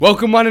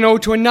Welcome one and all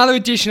to another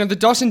edition of the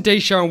Dos and D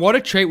Show, and what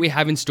a treat we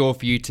have in store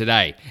for you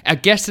today. Our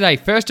guest today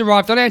first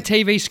arrived on our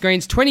TV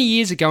screens 20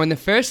 years ago in the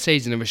first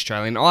season of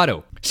Australian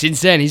Idol.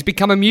 Since then, he's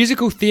become a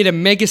musical theatre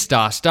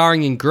megastar,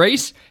 starring in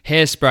Grease,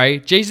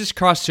 Hairspray, Jesus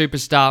Christ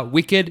Superstar,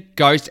 Wicked,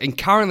 Ghost, and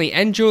currently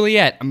and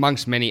Juliet,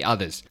 amongst many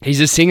others.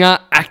 He's a singer,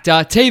 actor,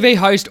 TV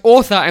host,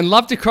 author, and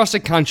loved across the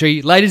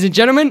country. Ladies and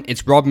gentlemen,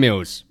 it's Rob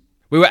Mills.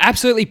 We were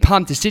absolutely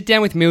pumped to sit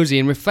down with Millsy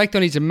and reflect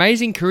on his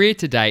amazing career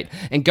to date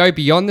and go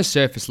beyond the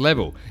surface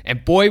level.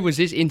 And boy, was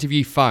this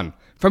interview fun.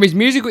 From his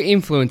musical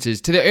influences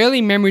to the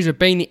early memories of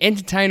being the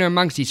entertainer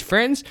amongst his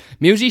friends,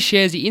 Millsy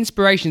shares the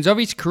inspirations of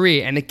his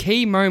career and the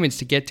key moments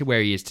to get to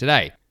where he is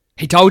today.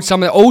 He told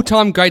some of the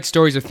all-time great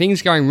stories of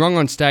things going wrong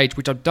on stage,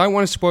 which I don't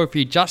want to spoil for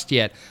you just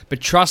yet,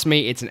 but trust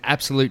me, it's an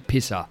absolute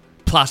pisser.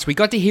 Plus, we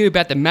got to hear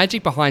about the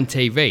magic behind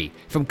TV.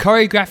 From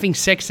choreographing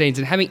sex scenes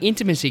and having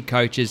intimacy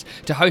coaches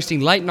to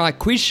hosting late-night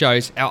quiz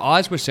shows, our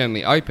eyes were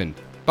certainly opened.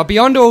 But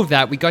beyond all of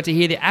that, we got to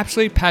hear the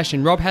absolute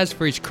passion Rob has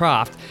for his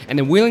craft and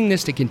the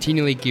willingness to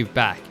continually give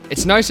back.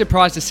 It's no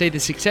surprise to see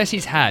the success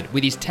he's had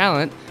with his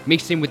talent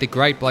mixed in with the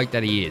great bloke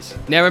that he is.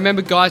 Now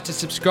remember guys to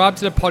subscribe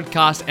to the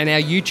podcast and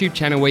our YouTube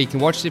channel where you can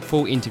watch the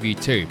full interview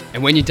too.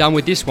 And when you're done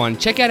with this one,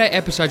 check out our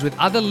episodes with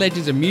other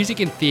legends of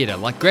music and theatre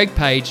like Greg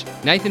Page,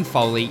 Nathan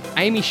Foley,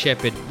 Amy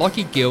Shepherd,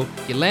 Lockie Gill,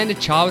 Yolanda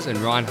Charles and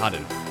Ryan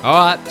Hutton.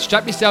 Alright,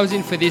 strap yourselves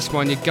in for this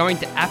one, you're going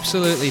to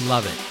absolutely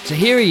love it. So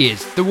here he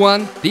is, the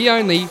one, the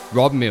only,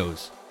 Rob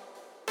Mills.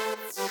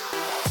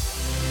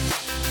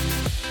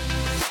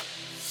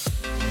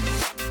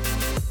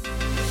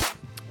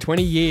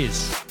 "20 years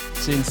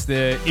since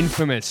the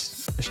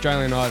infamous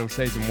Australian Idol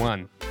Season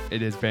 1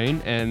 it has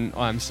been, and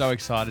I'm so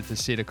excited to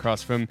sit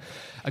across from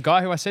a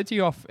guy who I said to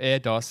you off air,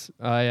 Dos.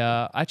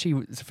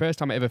 Actually, it's the first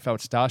time I ever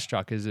felt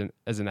starstruck as an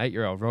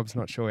 8-year-old. Rob's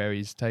not sure how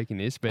he's taking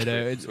this, but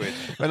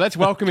but let's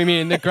welcome him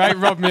in. The great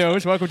Rob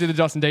Mills. Welcome to the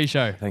Dos and D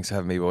Show. Thanks for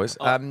having me, boys.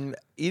 Why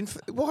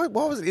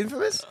was it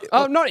infamous?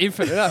 Oh, not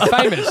infamous. No,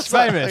 famous.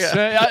 Famous.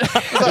 That's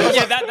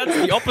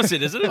the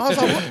opposite, isn't it? I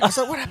was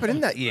like, what happened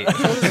in that year?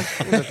 There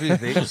was a few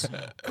things.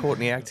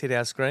 Courtney Act hit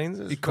our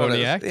screens.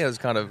 Courtney Act? Yeah, it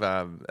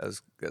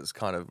was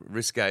kind of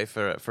risque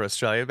for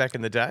Australia back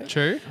in the day.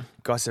 True.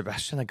 Guy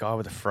Sebastian, a guy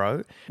with a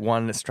fro,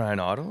 won Australian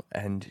Idol,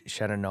 and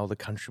Shannon Noel, the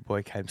country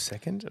boy, came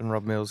second, and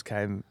Rob Mills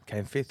came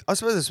fifth. I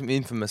suppose there's some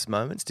infamous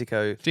moments.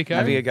 Dicko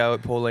having a go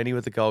at Paulini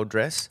with the gold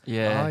dress.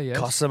 Yeah. Oh, yes.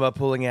 Cosima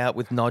pulling out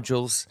with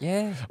nodules.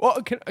 Yeah.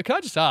 Well, can I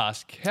just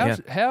ask,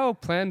 how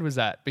planned was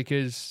that?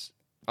 Because,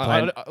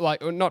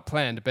 not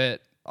planned,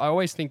 but I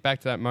always think back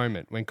to that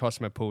moment when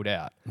Cosima pulled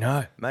out.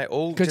 No, mate,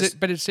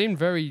 But it seemed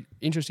very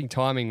interesting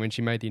timing when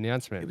she made the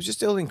announcement. It was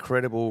just all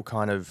incredible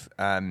kind of...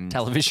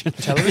 Television.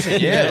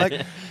 Yeah.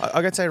 Like,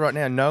 I gotta say right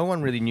now, no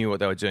one really knew what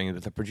they were doing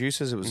with the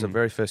producers. It was the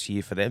very first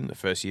year for them, the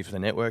first year for the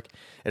network.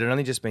 It had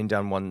only just been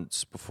done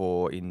once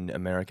before in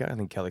America. I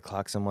think Kelly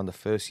Clarkson won the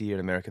first year in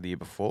America the year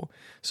before.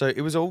 So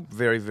it was all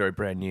very, very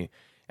brand new.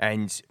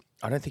 And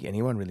I don't think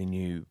anyone really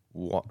knew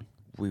what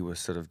we were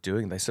sort of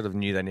doing. They sort of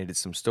knew they needed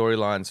some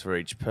storylines for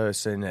each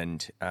person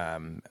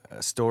and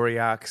story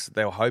arcs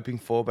they were hoping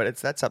for, but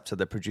that's up to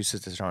the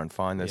producers to try and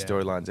find those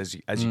storylines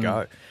as you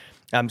go.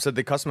 So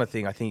the Cosima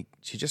thing, I think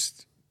she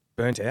just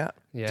burnt out.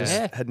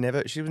 Yeah.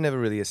 She was never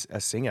really a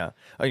singer.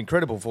 An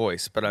incredible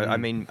voice, but I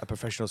mean a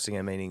professional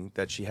singer, meaning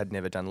that she had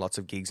never done lots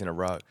of gigs in a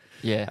row.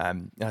 Yeah.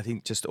 And I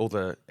think just all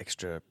the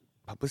extra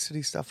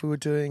publicity stuff we were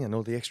doing and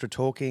all the extra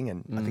talking,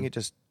 and I think it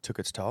just took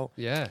its toll.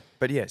 Yeah.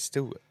 But yeah,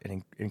 still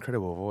an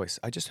incredible voice.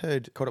 I just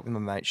caught up with my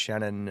mate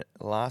Shannon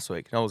last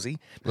week, Millsy,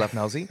 love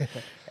Millsy,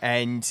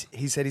 and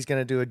he said he's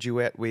going to do a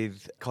duet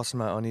with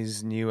Cosima on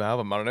his new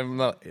album. I don't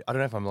know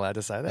if I'm allowed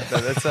to say that,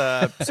 but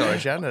that's sorry,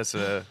 Shannon, that's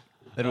a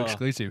Little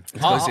exclusive.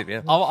 Exclusive,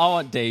 yeah. I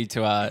want D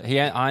to.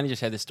 I only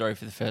just heard this story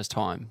for the first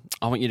time.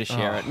 I want you to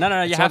share it.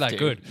 No, you have not to. that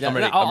good. Yeah, I'm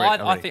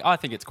ready. I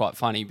think it's quite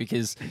funny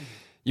because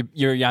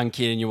you're a young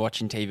kid and you're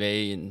watching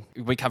TV, and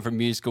we come from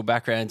musical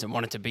backgrounds and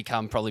wanted to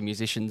become probably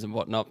musicians and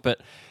whatnot. But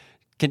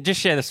can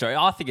just share the story.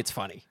 I think it's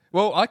funny.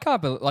 Well, I can't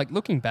believe,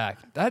 looking back,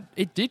 that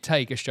it did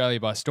take Australia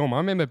by storm. I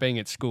remember being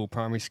at school,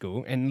 primary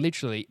school, and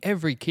literally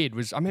every kid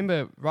was, I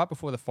remember right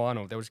before the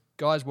final, there was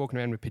guys walking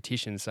around with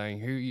petitions saying,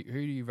 who are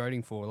you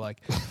voting for?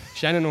 Like,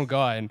 Shannon or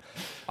Guy. And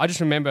I just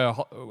remember,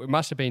 it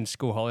must have been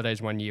school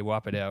holidays one year, we're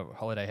up at our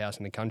holiday house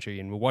in the country,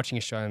 and we're watching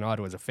Australian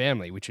Idol as a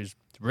family, which is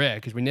rare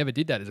because we never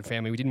did that as a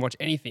family. We didn't watch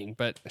anything,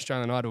 but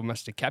Australian Idol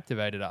must have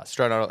captivated us.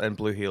 Australian Idol and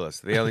Blue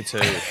Heelers, the only two.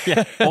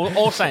 Yeah,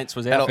 All Saints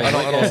was our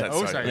family. All Saints,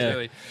 Also, sorry.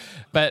 really.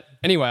 But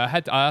anyway,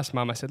 I asked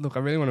Mum, I said, look, I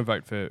really want to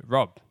vote for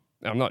Rob.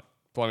 I'm not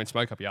blowing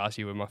smoke up your ass,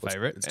 you were my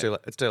favourite. It's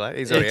too late.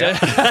 He's already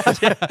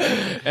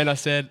out. And I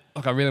said,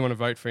 look, I really want to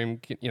vote for him.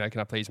 Can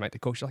I please make the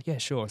call? She's like, yeah,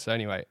 sure. So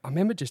anyway, I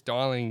remember just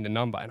dialing the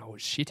number and I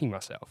was shitting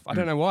myself. I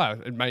don't know why.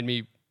 It made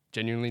me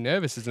genuinely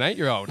nervous as an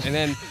 8-year-old. And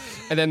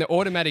then the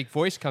automatic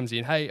voice comes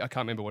in, hey, I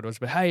can't remember what it was,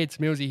 but hey, it's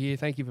Millsy here.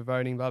 Thank you for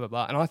voting, blah, blah,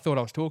 blah. And I thought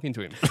I was talking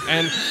to him.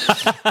 And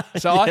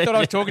so I thought I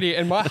was talking to you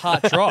and my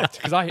heart dropped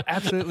because I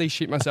absolutely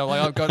shit myself.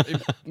 Like I've got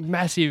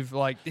massive,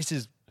 this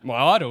is my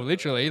idol,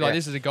 literally. Like,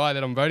 this is a guy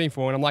that I'm voting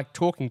for, and I'm like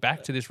talking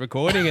back to this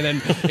recording, and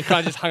then it kind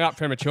of just hung up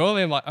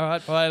prematurely. I'm like, all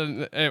right, bye.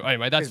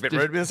 Anyway, that's It's a bit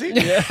rude, Millsy.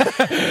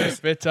 Yeah.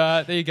 But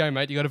there you go,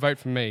 mate. You got to vote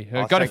for me.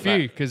 Got a thank few,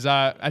 that. because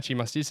actually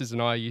my sisters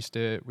and I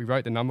we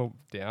wrote the number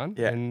down,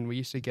 Yeah. and we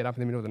used to get up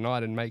in the middle of the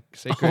night and make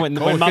secret When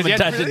calls. mum 'Cause and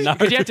dad didn't know.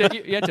 Because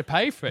you had to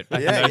pay for it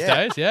back in those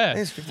days, I think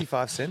it's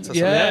 55 cents or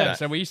something Yeah, like that.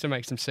 so we used to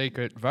make some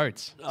secret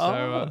votes.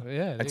 So, yeah.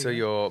 there Until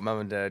you go. your mum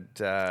and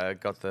dad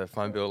got the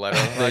phone bill later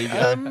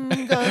on.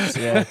 Like, guys,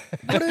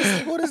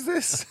 what is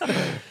this? Oh,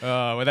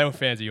 well, they were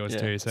fans of yours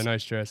too, so no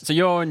stress. So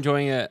you're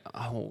enjoying it.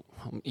 Oh,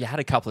 you had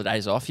a couple of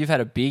days off. You've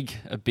had a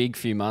big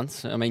few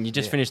months. I mean, you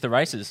just finished the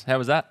races. How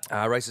was that?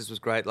 Races was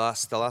great. The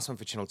last one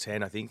for Channel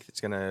 10, I think.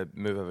 It's going to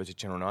move over to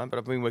Channel 9. But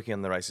I've been working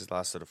on the races the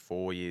last sort of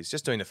 4 years,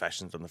 just doing the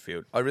fashions on the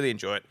field. I really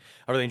enjoy it.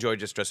 I really enjoy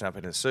just dressing up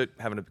in a suit,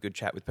 having a good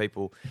chat with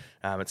people.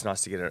 It's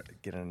nice to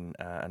get in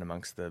and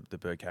amongst the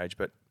bird cage.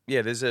 But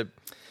yeah,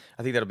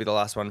 I think that'll be the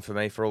last one for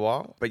me for a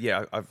while. But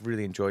yeah, I've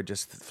really enjoyed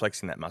just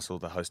flexing that muscle.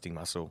 The hosting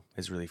muscle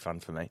is really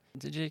fun for me.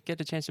 Did you get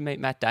a chance to meet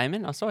Matt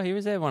Damon? I saw he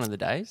was there one of the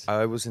days.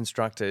 I was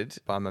instructed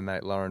by my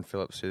mate Lauren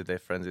Phillips, who they're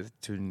friends with,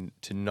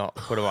 to not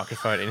put a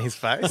microphone in his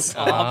face.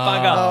 Oh, bugger.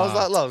 I was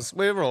like, Loves,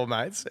 we're all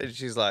mates. And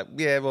she's like,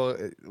 yeah, well,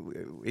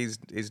 he's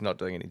not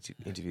doing any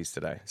interviews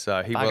today.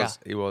 So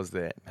he was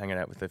there hanging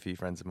out with a few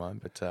friends of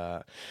mine. But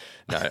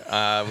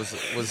no,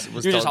 was You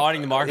were just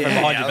hiding the microphone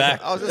behind your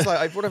back. I was just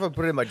like, what if I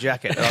put it in my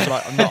jacket? And I'm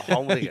like, I'm not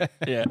holding it.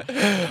 Yeah.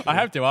 I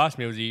have to ask,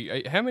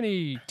 Millsy, how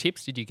many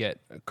tips did you get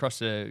across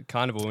the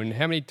carnival, and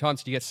how many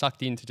times did you get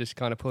sucked into just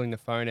kind of pulling the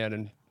phone out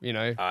and, you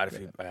know? I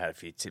had a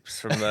few tips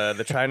from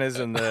the trainers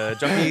and the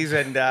jockeys,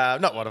 and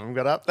not one of them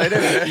got up. They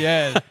never do.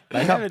 Yeah.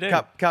 They never do.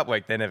 Cup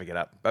week, they never get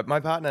up. But my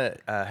partner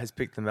has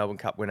picked the Melbourne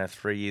Cup winner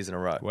 3 years in a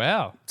row.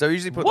 Wow. So we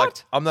usually put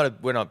What?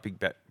 we're not big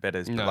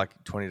betters, No. but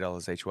like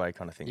 $20 each way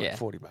kind of thing, Yeah. like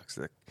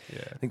 $40. Yeah.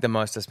 I think the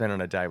most I spent on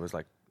a day was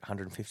like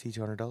 $150,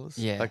 $200.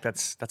 Yeah. Like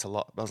that's a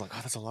lot. I was like,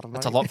 that's a lot of money.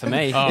 That's a lot for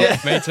me. Oh,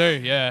 me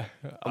too, yeah.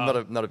 I'm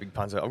not a big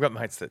punter. I've got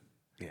mates that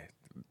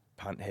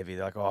punt heavy.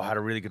 They're like, I had a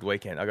really good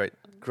weekend. I go,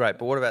 great,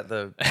 but what about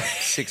the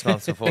 6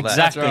 months before that?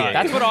 Exactly. That's right.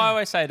 That's what I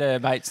always say to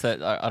mates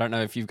that I don't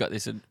know if you've got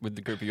this with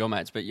the group of your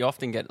mates, but you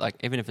often get, like,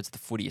 even if it's the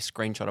footy, a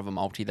screenshot of a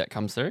multi that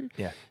comes through.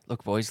 Yeah.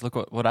 Look, boys, look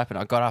what happened.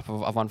 I got up,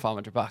 I've won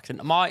 $500.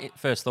 And my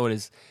first thought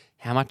is,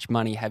 how much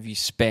money have you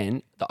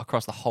spent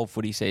across the whole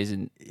footy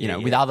season,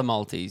 with other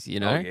multis, you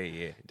know? Oh,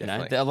 yeah,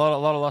 definitely. A lot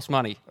of lost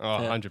money. Oh,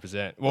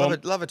 100%. Well,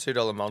 Love a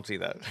 $2 multi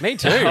though. Me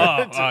too.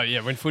 oh, yeah.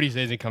 When footy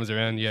season comes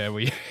around, yeah,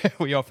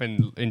 we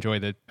often enjoy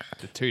the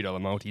 $2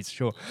 multis,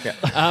 sure. Yeah.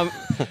 I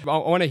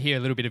want to hear a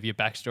little bit of your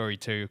backstory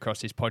too across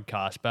this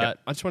podcast, but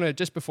I just want to,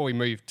 just before we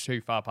move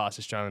too far past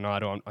Australian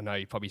Idol, I know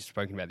you've probably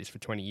spoken about this for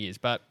 20 years,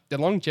 but the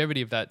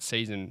longevity of that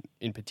season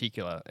in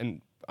particular,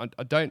 and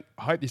I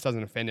hope this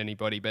doesn't offend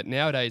anybody, but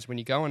nowadays when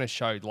you go on a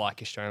show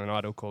like Australian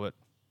Idol, call it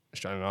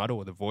Australian Idol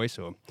or The Voice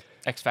or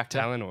X Factor.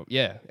 Talent or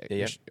Yeah.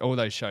 all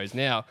those shows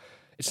now,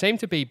 it seemed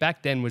to be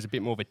back then was a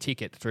bit more of a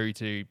ticket through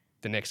to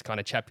the next kind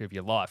of chapter of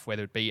your life,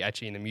 whether it be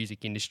actually in the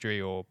music industry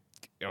or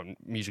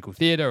musical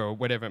theatre or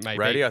whatever it may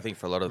Radio, be. I think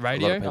for a lot of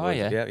Radio? people. Oh,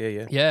 yeah.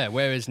 Yeah. Yeah,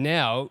 whereas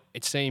now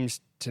it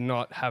seems to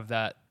not have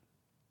that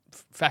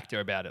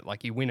factor about it.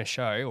 Like you win a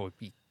show or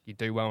you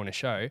do well in a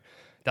show,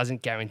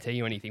 doesn't guarantee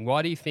you anything.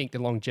 Why do you think the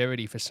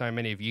longevity for so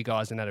many of you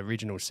guys in that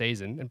original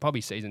season, and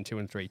probably season 2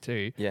 and 3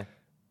 too, Yeah.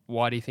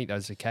 why do you think that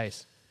was the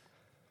case?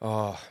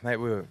 Oh, mate, it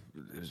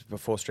was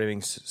before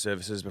streaming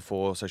services,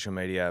 before social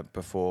media,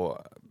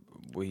 before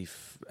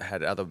we've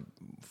had other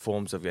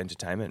forms of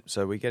entertainment.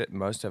 So we get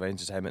most of our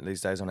entertainment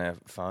these days on our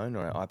phone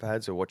or our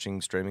iPads or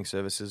watching streaming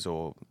services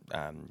or,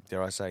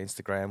 dare I say,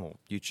 Instagram or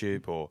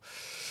YouTube or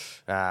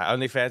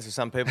OnlyFans for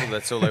some people.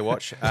 That's all they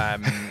watch.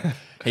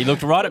 He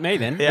looked right at me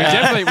then. We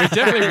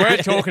definitely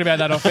weren't talking about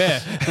that off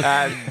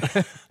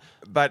air.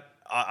 But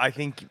I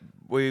think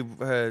we're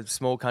a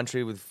small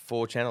country with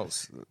 4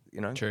 channels,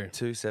 True.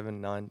 2,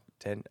 7, 9,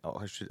 10. Oh,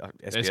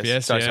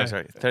 SBS. SBS,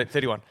 Sorry.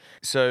 31.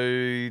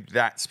 So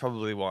that's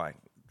probably why.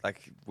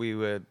 Like we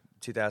were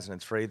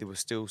 2003, they were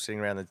still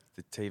sitting around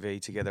the TV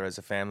together as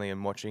a family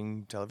and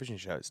watching television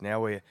shows.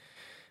 Now you're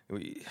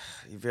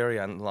very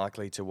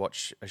unlikely to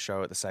watch a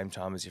show at the same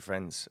time as your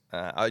friends.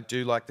 I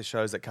do like the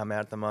shows that come out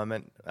at the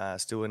moment,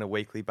 still on a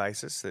weekly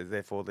basis. So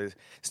therefore, there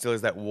still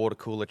is that water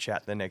cooler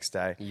chat the next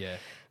day. Yeah.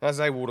 I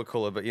say water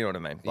cooler, but you know what I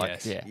mean. Like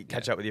Yes. Yeah. you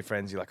catch up with your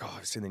friends, you're like, oh,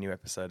 I've seen the new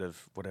episode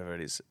of whatever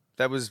it is.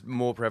 That was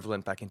more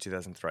prevalent back in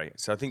 2003.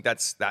 So I think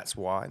that's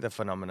why the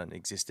phenomenon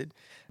existed.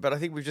 But I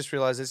think we've just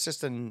realised it's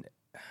just and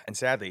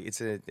sadly, it's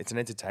an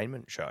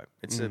entertainment show.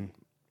 It's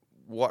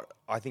what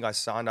I think I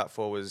signed up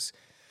for was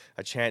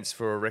a chance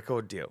for a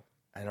record deal.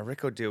 And a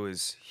record deal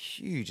is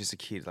huge as a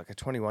kid, like a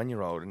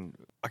 21-year-old. And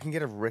I can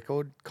get a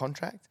record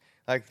contract.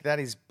 Like that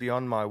is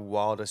beyond my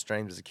wildest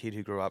dreams as a kid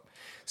who grew up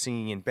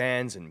singing in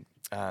bands and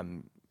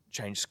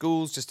changed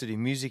schools just to do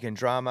music and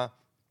drama.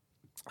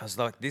 I was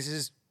like, this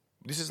is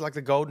like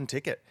the golden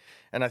ticket.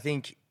 And I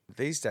think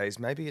these days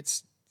maybe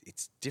it's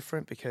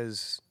different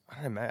because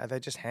I don't know, are they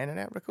just handing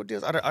out record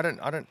deals? I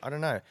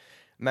don't know.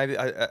 Maybe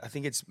I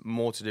think it's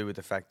more to do with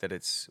the fact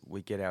that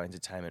we get our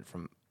entertainment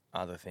from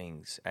other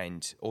things,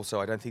 and also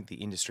I don't think the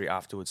industry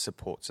afterwards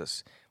supports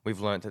us. We've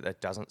learned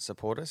that doesn't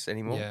support us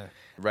anymore. Yeah.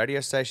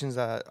 Radio stations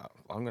are.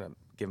 I'm going to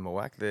give them a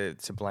whack. They're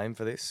to blame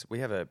for this. We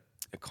have a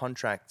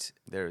contract.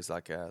 There is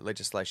like a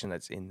legislation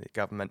that's in the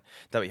government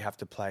that we have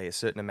to play a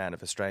certain amount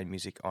of Australian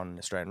music on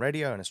Australian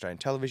radio and Australian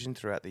television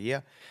throughout the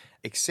year,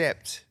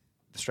 except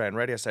Australian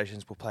radio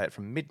stations will play it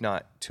from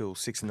midnight till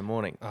 6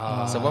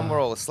 a.m. So when we're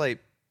all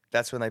asleep,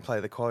 that's when they play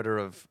the quota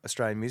of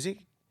Australian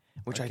music,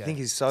 which I think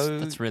is so...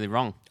 That's really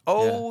wrong.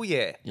 Oh,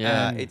 yeah.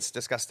 Yeah. It's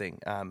disgusting.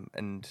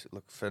 And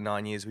look, for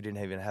 9 years, we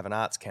didn't even have an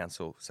arts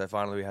council. So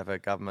finally, we have a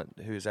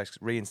government who's actually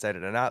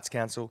reinstated an arts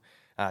council.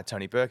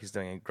 Tony Burke is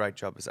doing a great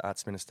job as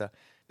arts minister.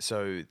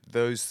 So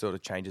those sort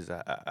of changes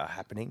are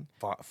happening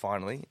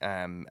finally.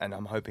 And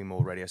I'm hoping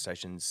more radio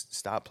stations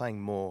start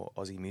playing more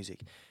Aussie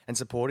music and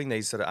supporting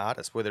these sort of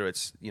artists, whether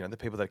it's, the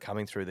people that are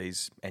coming through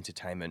these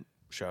entertainment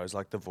shows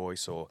like The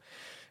Voice or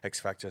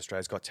X Factor,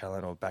 Australia's Got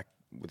Talent, or back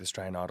with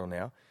Australian Idol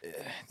now.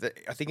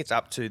 I think it's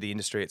up to the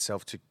industry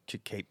itself to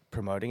keep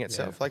promoting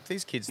itself. Like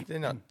these kids, they're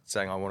not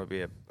saying I want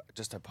to be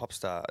just a pop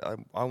star.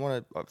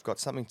 I've got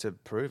something to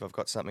prove. I've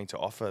got something to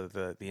offer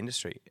the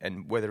industry,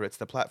 and whether it's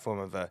the platform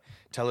of a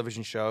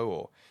television show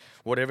or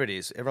whatever it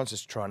is, everyone's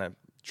just trying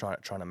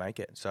to make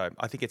it. So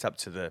I think it's up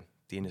to the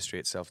industry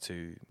itself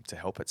to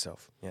help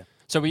itself. Yeah.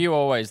 So were you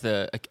always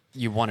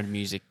you wanted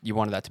music, you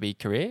wanted that to be a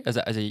career as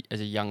a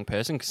young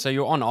person? So you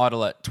were on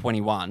Idol at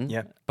 21.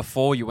 Yeah.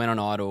 Before you went on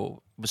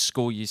Idol, was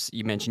school, you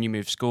mentioned you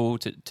moved school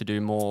to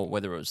do more,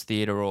 whether it was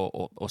theatre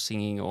or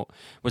singing, or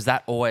was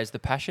that always the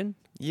passion?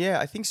 Yeah,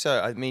 I think so.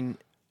 I mean,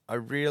 I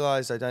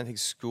realised I don't think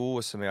school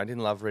was for me. I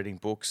didn't love reading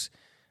books.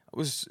 It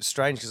was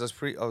strange because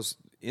I was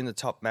in the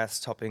top maths,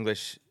 top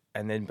English,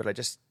 but I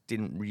just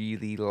didn't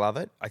really love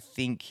it. I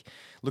think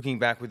looking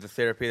back with the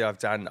therapy that I've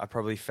done, I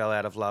probably fell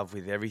out of love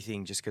with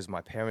everything just because my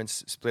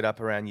parents split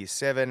up around year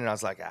 7, and I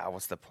was like,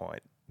 what's the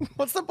point?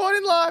 What's the point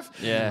in life?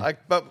 Yeah.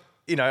 But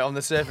on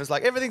the surface,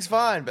 like everything's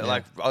fine, but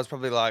I was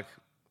probably like,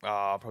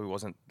 I probably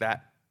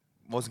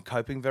wasn't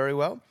coping very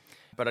well.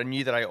 But I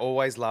knew that I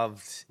always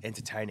loved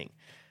entertaining.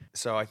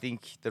 So I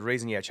think the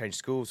reason I changed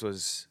schools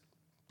was,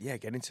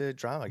 get into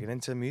drama, get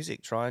into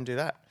music, try and do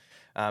that.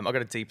 I got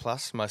a D+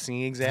 my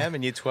singing exam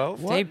in year 12.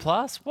 D+?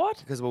 What?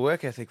 Because my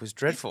work ethic was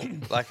dreadful.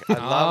 Like I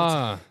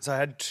loved, so I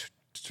had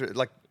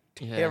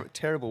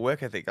terrible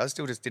work ethic. I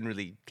still just didn't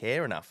really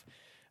care enough.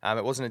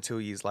 It wasn't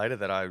until years later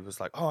that I was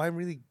like, I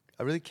really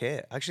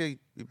care. Actually,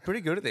 you're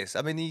pretty good at this.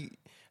 I mean, I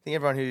think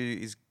everyone who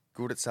is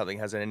good at something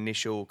has an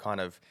initial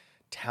kind of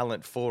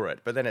talent for it,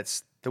 but then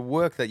it's the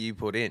work that you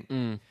put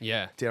in.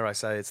 Dare I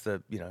say, it's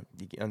you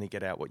only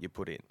get out what you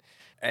put in.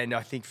 And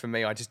I think for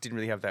me, I just didn't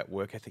really have that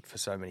work ethic for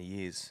so many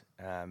years.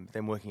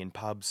 Then working in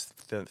pubs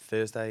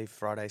Thursday,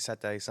 Friday,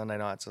 Saturday, Sunday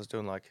nights, I was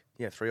doing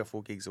 3 or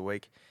 4 gigs a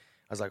week.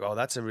 I was like,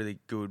 that's a really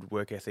good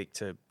work ethic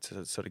to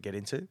sort of get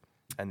into.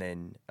 And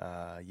then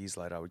years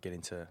later, I would get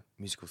into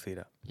musical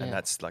theatre. Yeah. And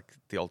that's like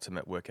the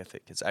ultimate work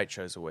ethic. It's 8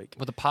 shows a week.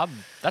 Well, the pub,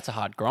 that's a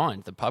hard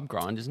grind. The pub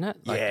grind, isn't it?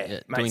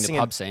 Mate, doing the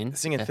pub scene.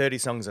 Singing 30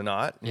 songs a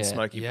night in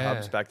smoky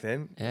pubs back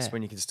then. Yeah. It's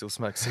when you could still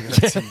smoke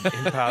cigarettes in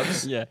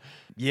pubs. Yeah.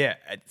 Yeah.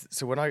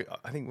 So when I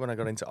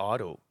got into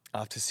Idol,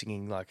 after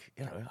singing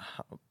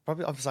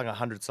probably I've sung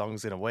 100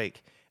 songs in a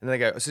week. And then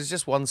they go, so it's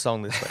just one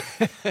song this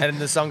week. And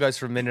the song goes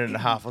for a minute and a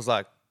half. I was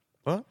like,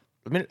 what?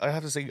 I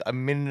have to sing a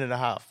minute and a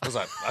half. I was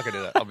like, I can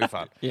do that. I'll be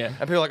fine. Yeah. And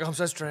people are like, I'm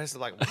so stressed.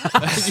 I'm like,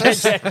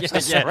 stressed?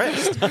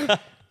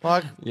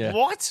 Like,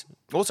 what?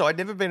 Also, I'd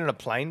never been on a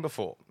plane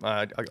before.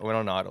 I went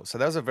on Idol. So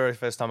that was the very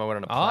first time I went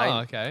on a plane. Oh,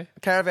 okay.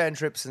 Caravan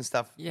trips and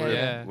stuff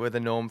Yeah. were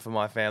the norm for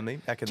my family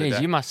back in the day.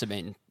 Geez, you must have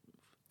been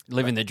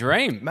living the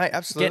dream. Mate,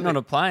 absolutely. Getting on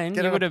a plane.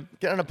 Get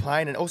on a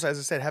plane. And also, as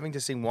I said, having to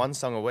sing one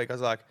song a week, I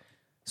was like,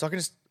 so I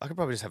could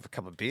probably just have a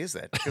couple of beers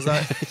then, because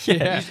I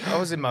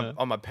was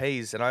on my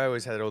P's, and I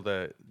always had all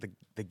the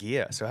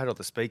gear, so I had all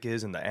the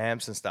speakers and the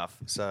amps and stuff.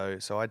 So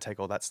I'd take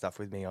all that stuff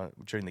with me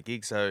during the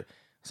gig. So I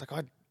was like,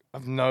 I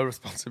have no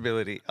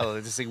responsibility other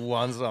than to sing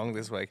one song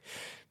this week.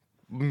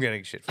 I'm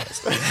getting shit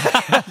faced.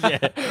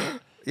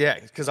 Yeah,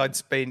 because I'd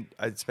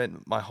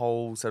spent my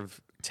whole sort of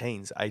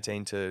teens,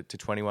 18 to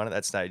 21 at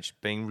that stage,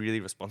 being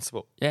really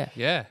responsible.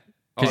 Yeah.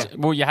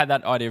 Well, you had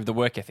that idea of the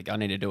work ethic. I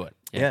need to do it.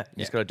 Yeah, you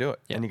just got to do it.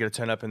 Yeah. And you got to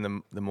turn up in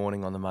the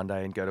morning on the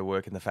Monday and go to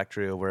work in the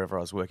factory or wherever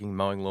I was working,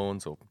 mowing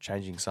lawns or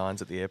changing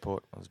signs at the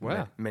airport. I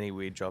was many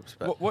weird jobs.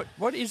 But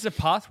What is the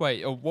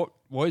pathway, or what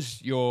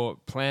was your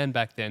plan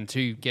back then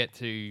to get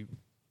to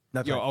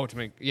your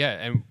ultimate? Yeah,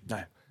 and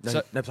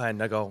no plan,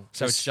 no goal.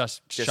 So it's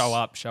just show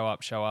up,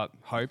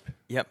 hope.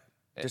 Yep.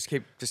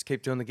 Just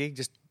keep doing the gig.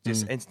 Just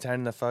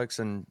entertaining the folks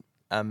and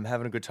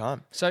having a good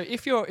time. So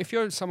if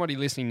you're somebody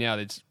listening now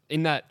that's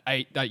in that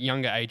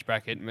younger age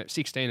bracket,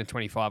 16 or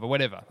 25 or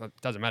whatever, it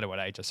doesn't matter what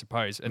age, I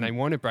suppose, and they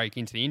want to break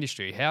into the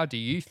industry, how do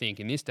you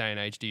think in this day and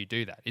age do you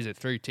do that? Is it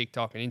through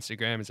TikTok and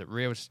Instagram? Is it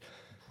Reels?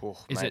 Oh,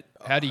 Is mate, it?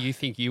 How do you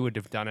think you would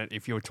have done it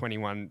if you were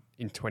 21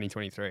 in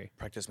 2023?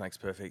 practice makes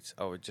perfect.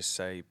 I would just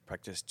say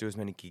practice. Do as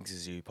many gigs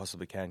as you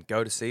possibly can.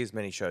 Go to see as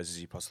many shows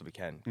as you possibly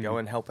can. Go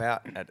and help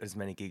out at as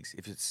many gigs.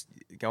 If it's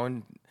go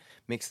and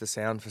mix the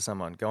sound for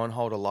someone. Go and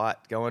hold a light.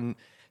 Go and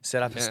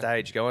set up a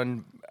stage. Go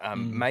and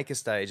make a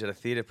stage at a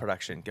theatre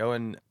production. Go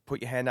and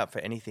put your hand up for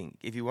anything.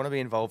 If you want to be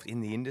involved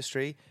in the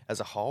industry as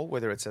a whole,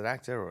 whether it's an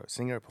actor or a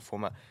singer, a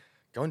performer,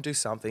 go and do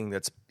something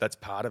that's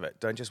part of it.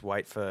 Don't just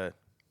wait for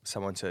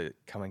someone to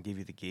come and give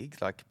you the gig.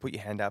 Like, put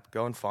your hand up.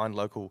 Go and find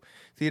local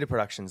theatre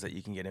productions that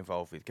you can get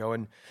involved with. Go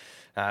and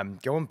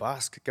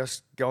busk.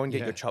 Go and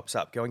get your chops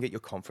up. Go and get your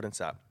confidence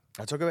up.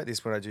 I talk about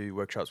this when I do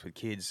workshops with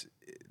kids.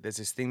 There's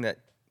this thing that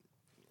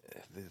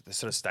the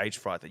sort of stage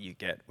fright that you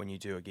get when you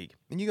do a gig,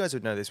 and you guys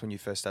would know this when you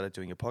first started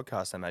doing your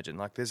podcast. I imagine,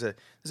 like, there's a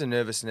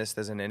nervousness,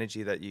 there's an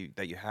energy that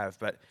you have,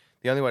 but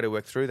the only way to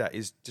work through that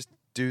is just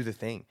do the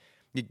thing.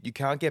 You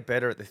can't get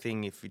better at the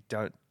thing if you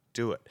don't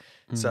do it.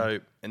 So,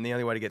 and the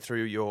only way to get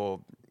through your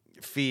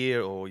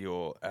fear or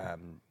your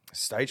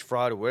stage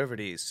fright or wherever it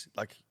is,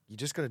 like, you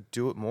just got to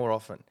do it more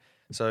often.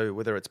 So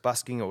whether it's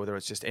busking or whether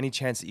it's just any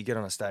chance that you get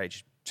on a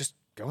stage, just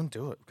go and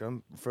do it. Go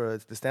and, for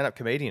the stand-up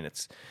comedian,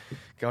 it's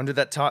go and do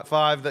that type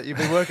 5 that you've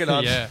been working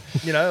on.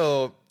 You know,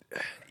 or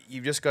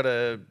you've just got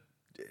to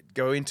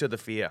go into the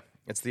fear.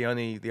 It's the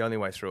only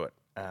way through it.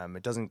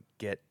 It doesn't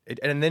get it,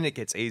 and then it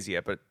gets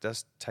easier, but it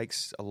just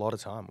takes a lot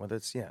of time. Whether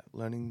it's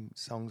learning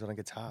songs on a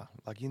guitar,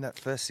 like in that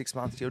first 6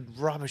 months, you're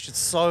rubbish. It's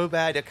so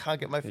bad, I can't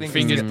get my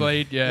fingers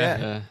bleed.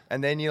 Yeah.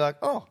 And then you're like,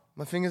 oh,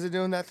 my fingers are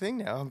doing that thing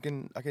now.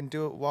 I can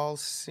do it while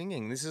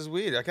singing. This is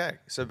weird. Okay,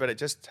 so but it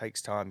just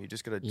takes time. You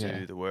just got to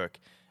do the work.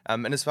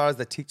 And as far as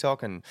the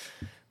TikTok and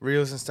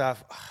reels and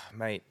stuff,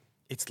 mate,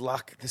 it's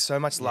luck. There's so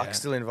much luck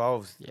still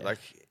involved. Yeah. Like,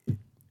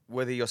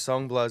 whether your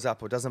song blows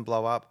up or doesn't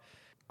blow up,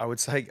 I would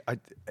say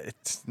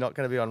it's not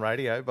going to be on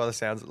radio by the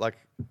sounds like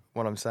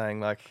what I'm saying.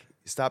 Like,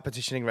 start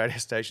petitioning radio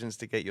stations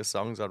to get your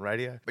songs on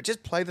radio. But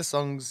just play the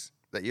songs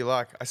that you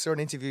like. I saw an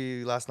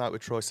interview last night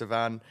with Troye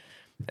Sivan,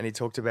 and he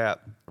talked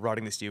about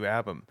writing this new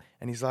album.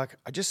 And he's like,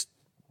 I just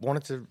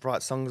wanted to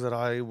write songs that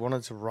I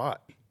wanted to write.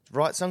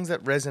 Write songs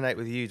that resonate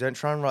with you. Don't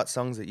try and write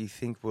songs that you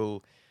think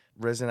will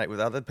resonate with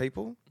other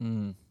people.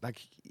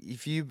 Like,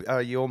 if you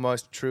are your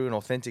most true and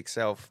authentic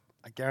self,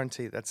 I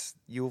guarantee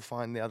you'll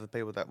find the other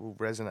people that will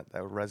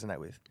resonate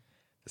with.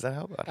 Does that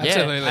help?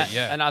 Absolutely,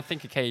 yeah. And I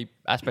think a key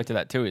aspect of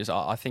that too is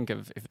I think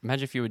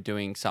imagine if you were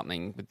doing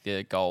something with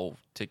the goal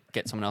to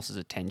get someone else's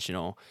attention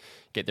or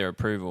get their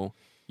approval.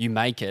 You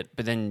make it,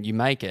 but then you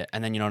make it,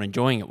 and then you're not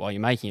enjoying it while you're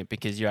making it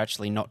because you're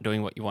actually not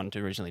doing what you wanted to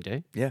originally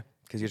do. Yeah,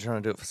 because you're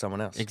trying to do it for someone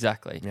else.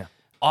 Exactly. Yeah.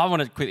 I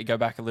want to quickly go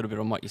back a little bit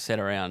on what you said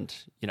around,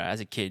 as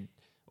a kid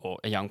or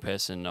a young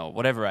person or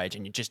whatever age,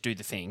 and you just do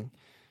the thing.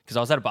 Because I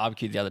was at a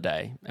barbecue the other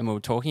day and we were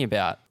talking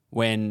about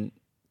when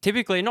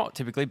not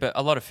typically, but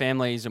a lot of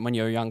families, and when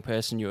you're a young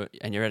person you're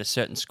at a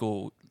certain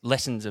school,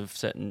 lessons of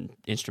certain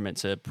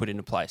instruments are put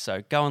into place.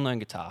 So go and learn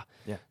guitar.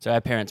 Yeah. So our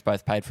parents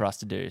both paid for us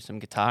to do some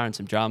guitar and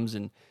some drums.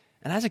 And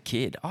as a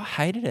kid, I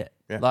hated it.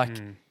 Yeah.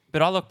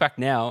 But I look back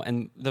now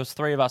and there was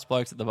 3 of us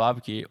blokes at the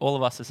barbecue. All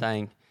of us are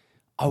saying,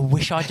 I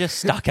wish I just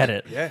stuck at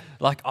it. Yeah.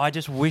 Like, I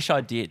just wish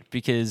I did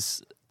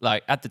because,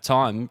 like, at the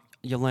time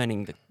you're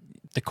learning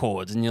the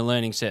chords and you're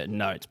learning certain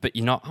notes, but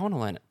you're not, I want to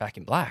learn it back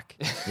in black.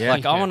 I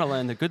want to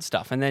learn the good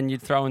stuff. And then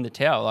you'd throw in the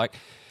towel. Like,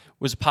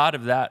 was part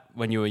of that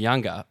when you were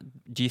younger,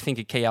 do you think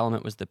a key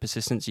element was the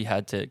persistence you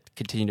had to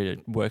continue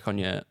to work on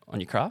your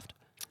craft?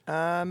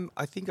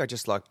 I think I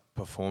just like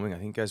performing. I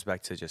think it goes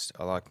back to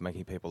I like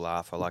making people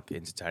laugh. I like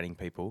entertaining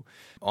people.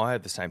 I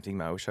have the same thing,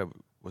 mate. I wish I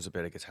was a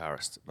better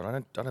guitarist, but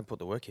I don't put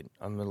the work in.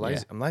 I'm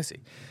lazy. I'm lazy.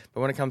 But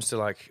when it comes to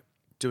like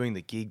doing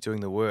the gig, doing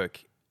the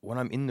work, when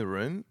I'm in the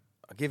room,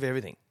 I give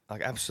everything.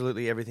 Like,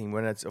 absolutely everything.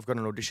 When I've got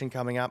an audition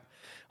coming up,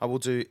 I will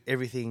do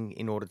everything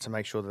in order to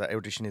make sure that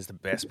audition is the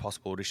best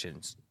possible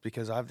auditions,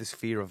 because I have this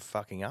fear of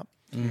fucking up.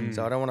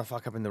 So I don't want to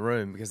fuck up in the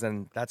room, because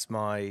then that's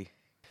my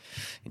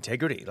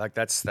integrity. Like,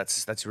 that's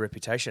your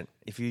reputation.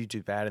 If you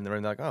do bad in the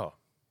room, they're like, oh,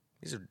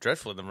 he's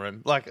dreadful in the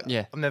room. Like,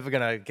 I'm never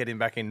going to get him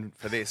back in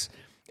for this.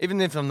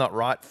 Even if I'm not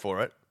right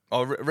for it,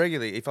 or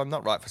regularly, if I'm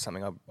not right for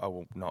something, I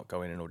will not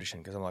go in and audition,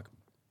 because I'm like,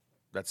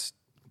 that's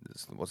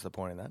what's the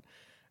point in that?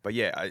 But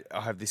yeah,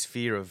 I have this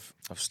fear of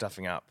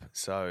stuffing up.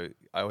 So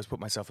I always put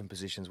myself in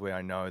positions where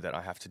I know that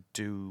I have to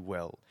do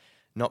well.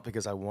 Not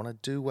because I want to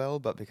do well,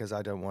 but because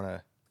I don't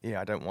want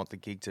the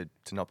gig to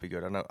not be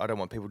good. I don't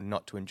want people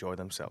not to enjoy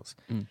themselves.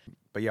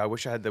 But yeah, I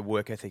wish I had the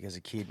work ethic as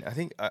a kid. I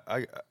think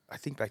I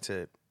think back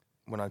to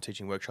when I'm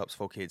teaching workshops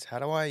for kids. How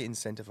do I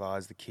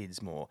incentivize the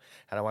kids more?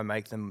 How do I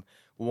make them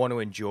want to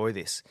enjoy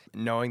this?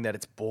 Knowing that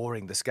it's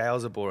boring, the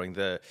scales are boring,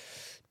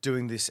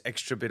 doing this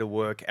extra bit of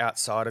work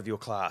outside of your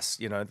class,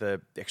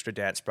 the extra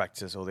dance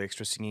practice or the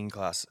extra singing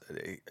class.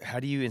 How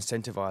do you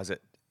incentivize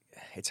it?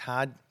 It's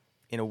hard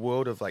in a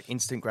world of like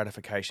instant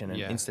gratification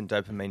and instant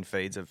dopamine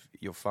feeds of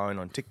your phone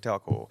on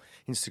TikTok or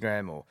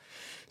Instagram or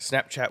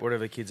Snapchat,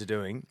 whatever the kids are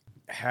doing.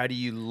 how do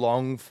you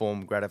long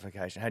form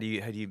gratification? How do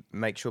you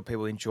make sure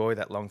people enjoy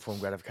that long form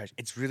gratification?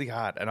 It's really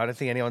hard, and I don't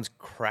think anyone's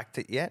cracked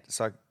it yet.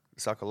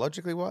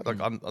 Psychologically, wise, like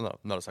I'm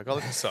not a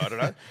psychologist, so I don't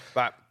know.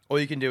 But all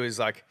you can do is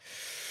like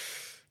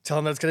tell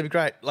them that it's going to be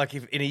great. Like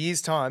if in a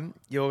year's time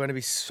you're going to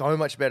be so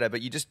much better,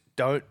 but you just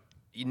don't.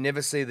 You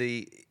never see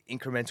the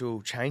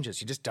incremental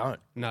changes. You just don't.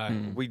 No.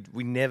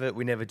 We never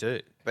do.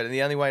 But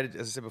the only way, as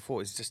I said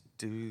before, is just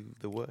do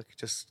the work.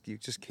 You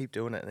just keep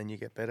doing it, and then you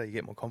get better. You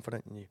get more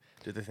confident, and you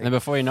do the thing. And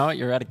before you know it,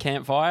 you're at a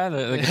campfire.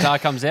 The guitar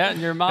comes out,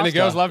 and you're a master. And the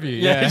girls love you.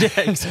 Yeah,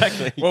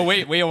 exactly. Well,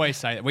 we always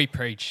say that we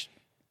preach.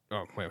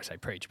 Well, we always say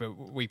preach, but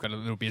we've got a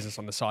little business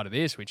on the side of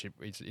this, which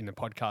is in the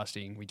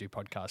podcasting. We do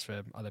podcasts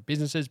for other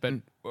businesses, but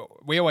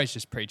we always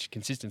just preach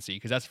consistency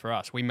because that's for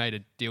us. We made a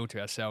deal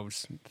to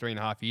ourselves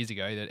 3.5 years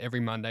ago that every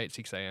Monday at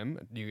 6 a.m.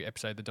 a new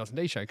episode of the Dos and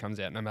D Show comes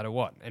out no matter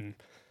what. And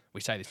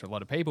we say this to a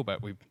lot of people,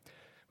 but we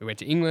went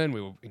to England. We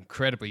were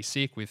incredibly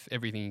sick with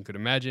everything you could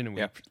imagine, and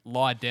we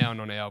lied down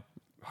on our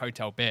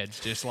hotel beds,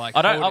 just like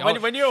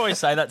when you always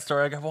say that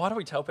story, I go, why do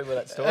we tell people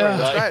that story?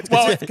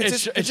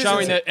 It's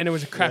showing that, and it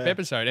was a crap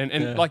episode.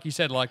 And like you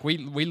said, like we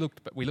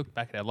looked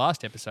back at our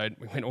last episode.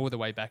 We went all the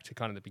way back to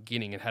kind of the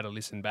beginning and had to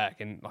listen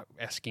back, and like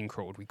our skin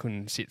crawled. We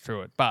couldn't sit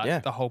through it.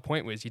 But the whole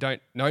point was you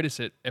don't notice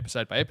it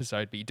episode by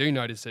episode, but you do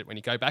notice it when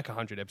you go back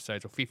 100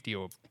 episodes or 50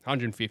 or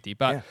 150.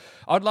 But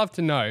I'd love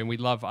to know, and we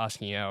love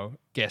asking our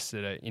guests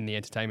that are in the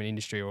entertainment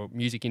industry or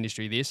music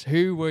industry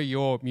who were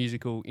your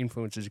musical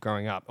influences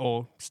growing up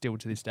or still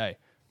to this day?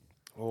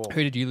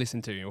 Who did you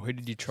listen to or who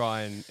did you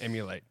try and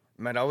emulate?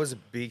 Mate, I was a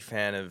big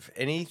fan of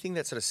anything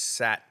that sort of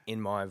sat in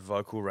my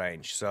vocal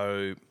range.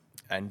 So,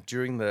 and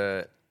during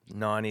the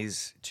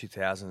 90s,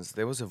 2000s,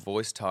 there was a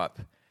voice type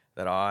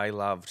that I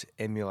loved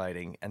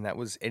emulating, and that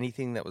was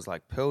anything that was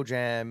like Pearl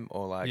Jam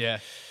or like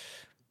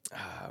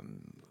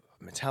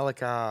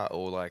Metallica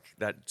or like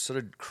that sort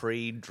of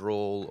Creed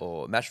drawl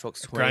or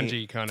Matchbox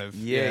 20. Grungy kind of.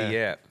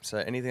 Yeah. So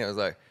anything that was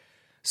like,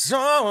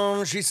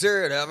 "Some," she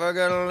said, "have I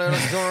got a little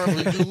storm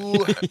with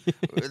you?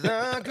 If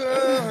I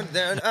could,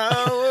 then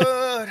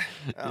I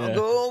would. I'll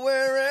go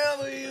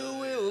wherever you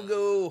will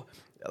go."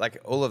 Like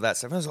all of that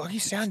stuff. I was like, you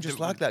sound just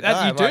like that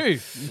guy. You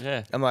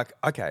do. I'm like,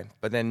 okay.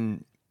 But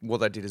then what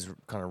they did is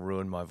kind of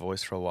ruin my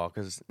voice for a while.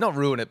 Not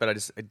ruin it, but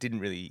I didn't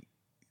really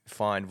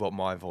find what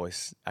my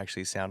voice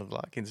actually sounded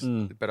like.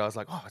 But I was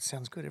like, oh, it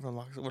sounds good. Everyone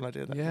likes it when I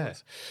do that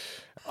voice.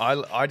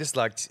 I just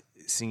liked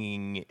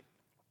singing,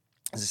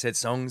 as I said,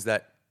 songs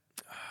that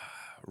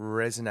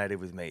resonated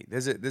with me.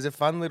 There's a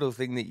fun little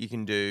thing that you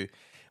can do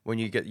when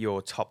you get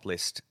your top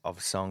list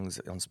of songs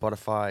on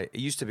Spotify. It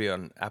used to be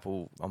on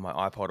Apple, on my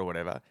iPod or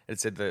whatever. It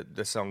said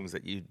the songs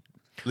that you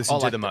listen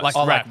to the most.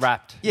 Like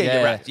Wrapped.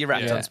 Yeah, you're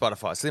wrapped on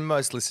Spotify. So they're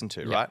most listened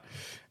to, right?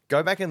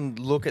 Go back and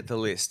look at the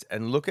list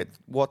and look at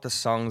what the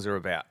songs are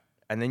about.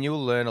 And then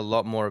you'll learn a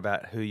lot more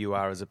about who you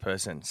are as a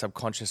person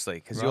subconsciously.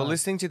 Because you're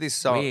listening to this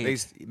song.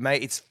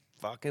 Mate, it's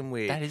fucking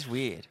weird. That is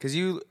weird. Because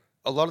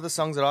a lot of the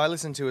songs that I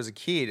listened to as a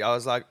kid, I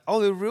was like,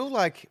 oh, they're real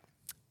like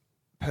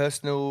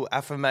personal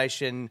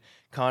affirmation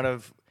kind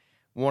of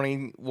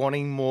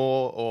wanting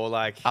more or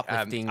like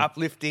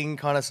uplifting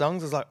kind of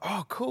songs. I was like,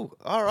 oh, cool.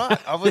 All right.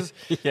 I was,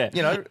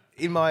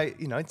 in my,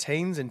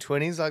 teens and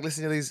 20s, like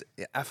listening to these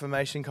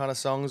affirmation kind of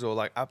songs or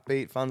like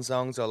upbeat fun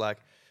songs or like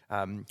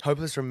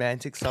hopeless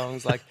romantic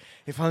songs, like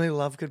if only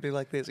love could be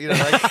like this,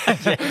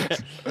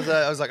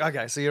 I was like,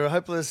 okay, so you're a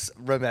hopeless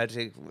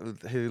romantic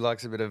who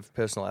likes a bit of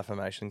personal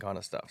affirmation kind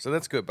of stuff. So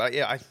that's good. But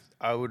yeah,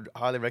 I would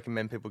highly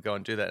recommend people go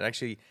and do that. And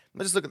actually,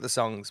 not just look at the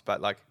songs, but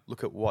like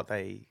look at what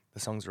the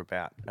songs are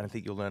about. And I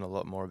think you'll learn a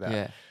lot more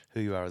about who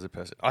you are as a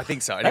person. I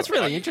think so. That's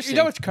really interesting.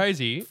 You know what's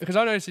crazy? Because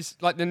I noticed this,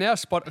 like the now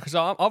spot, because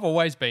I've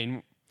always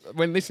been,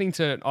 when listening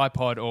to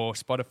iPod or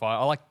Spotify,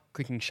 I like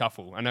clicking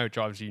shuffle. I know it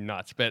drives you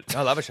nuts, but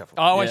I love a shuffle.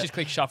 I always just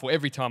click shuffle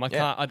every time.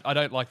 I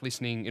don't like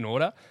listening in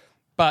order.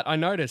 But I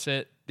notice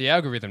that the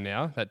algorithm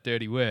now, that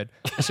dirty word,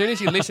 as soon as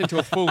you listen to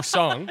a full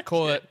song,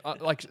 call it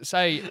like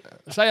say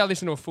I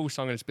listen to a full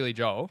song and it's Billy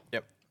Joel.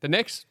 Yep. The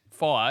next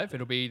 5,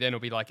 it'll be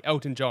like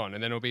Elton John,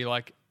 and then it'll be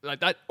like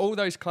that. All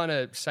those kind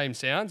of same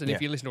sounds. And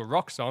if you listen to a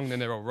rock song, then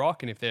they're all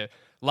rock, and if they're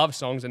love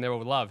songs and they're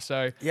all love.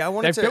 So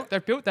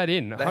they've built that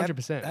in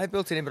 100%. They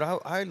built it in,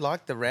 but I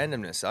like the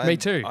randomness. Me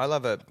too.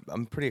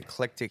 I'm pretty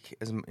eclectic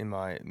in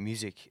my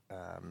music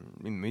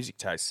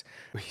tastes.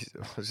 I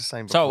was just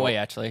saying before. So are we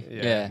actually.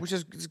 Yeah. Which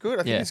is good.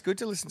 I think it's good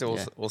to listen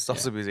to all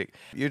styles of music.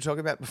 You were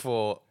talking about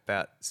before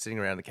about sitting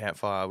around the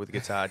campfire with a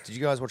guitar. Did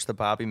you guys watch the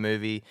Barbie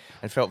movie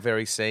and felt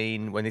very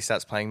seen when he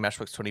starts playing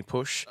Matchbox 20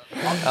 Push?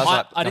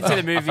 I didn't see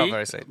the movie, I felt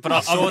very seen. but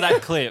I saw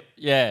that clip.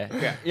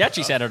 Yeah. He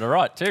actually sounded all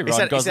right too,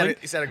 Ryan Gosling.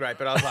 He sounded great,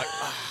 but I was like,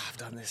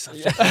 done this.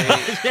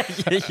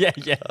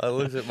 Yeah. I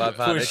looked at my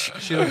partner.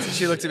 She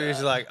looked at me and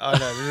she's like, oh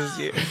no, this is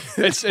you.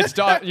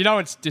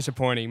 It's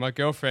disappointing. My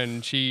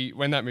girlfriend,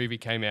 when that movie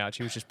came out,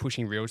 she was just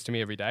pushing reels to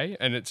me every day,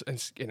 and it's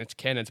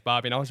Ken, it's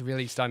Barbie, and I was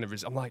really starting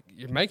to. I'm like,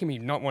 you're making me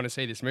not want to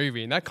see this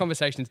movie, and that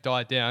conversation's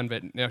died down.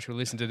 But now she'll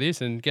listen to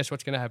this, and guess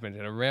what's going to happen? It's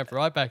going to ramp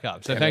right back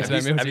up. So thanks for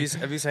that, Millsy.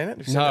 Have you seen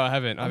it? No, I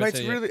haven't. It's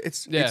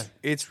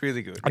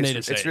really good.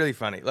 It's really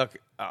funny. Look,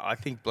 I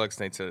think blokes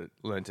need to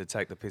learn to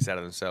take the piss out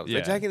of themselves. Yeah.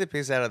 They're taking the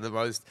piss out of the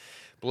most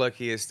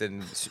blokiest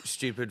and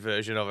stupid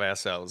version of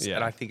ourselves,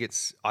 and I think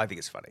it's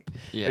funny.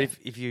 Yeah. But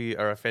if you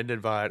are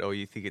offended by it or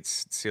you think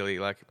it's silly,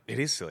 like it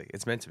is silly.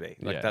 It's meant to be.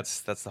 Like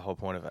that's the whole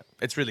point of it.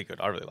 It's really good.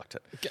 I really liked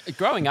it.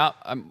 Growing up,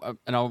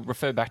 and I'll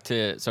refer back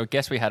to a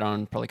guest we had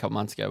on probably a couple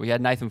months ago. We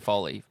had Nathan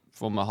Foley,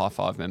 former High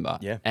Five member.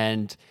 Yeah.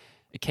 And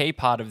a key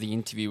part of the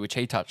interview, which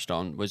he touched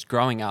on, was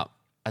growing up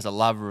as a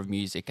lover of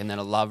music and then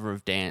a lover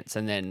of dance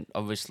and then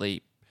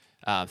obviously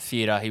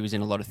theatre. He was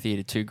in a lot of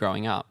theatre too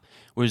growing up.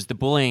 Was the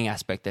bullying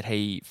aspect that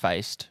he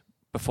faced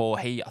before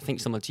he, I think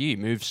similar to you,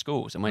 moved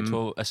schools and went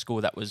to a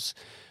school that was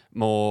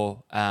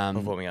more...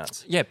 Performing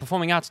arts. Yeah,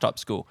 performing arts type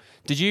school.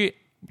 Did you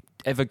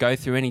ever go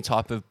through any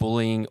type of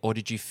bullying, or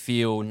did you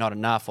feel not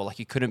enough, or like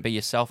you couldn't be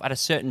yourself at a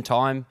certain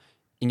time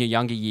in your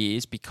younger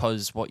years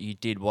because what you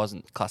did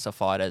wasn't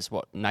classified as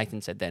what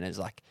Nathan said then as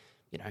like,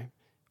 you know,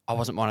 I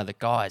wasn't one of the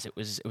guys. It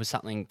was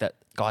something that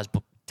guys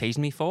teased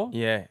me for.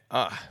 Yeah.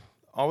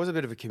 I was a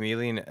bit of a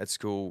chameleon at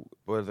school,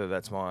 whether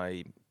that's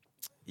my...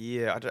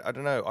 Yeah, I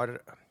don't know.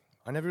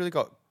 I never really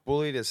got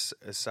bullied as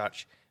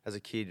such as a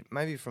kid,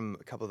 maybe from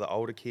a couple of the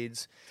older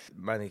kids,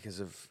 mainly because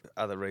of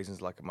other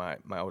reasons like my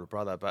older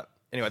brother. But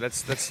anyway,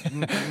 that's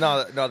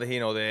neither here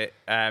nor there.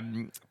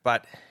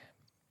 But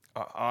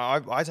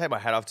I take my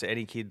hat off to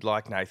any kid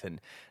like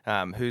Nathan,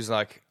 who's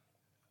like,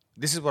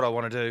 this is what I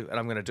want to do and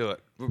I'm going to do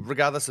it.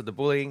 Regardless of the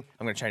bullying,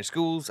 I'm going to change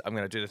schools, I'm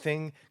going to do the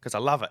thing because I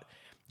love it.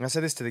 And I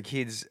said this to the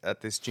kids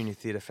at this junior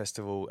theatre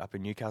festival up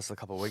in Newcastle a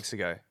couple of weeks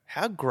ago.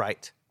 How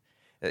great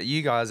that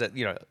you guys,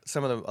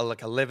 some of them are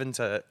like 11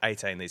 to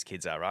 18, these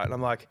kids are, right? And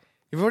I'm like,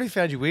 you've already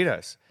found your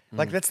weirdos.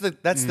 Like that's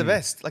the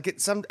best. Like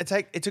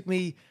it took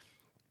me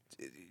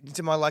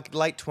to my like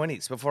late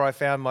 20s before I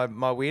found my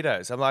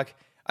weirdos. I'm like,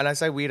 and I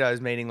say weirdos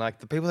meaning like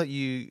the people that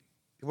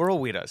we're all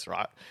weirdos,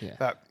 right? Yeah.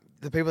 But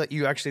the people that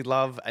you actually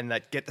love and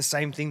that get the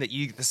same thing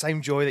the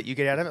same joy that you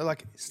get out of it,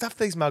 like stuff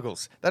these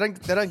muggles. They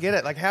don't get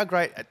it. Like how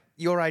great at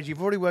your age,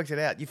 you've already worked it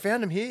out. You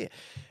found them here.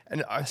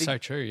 And I think so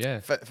true,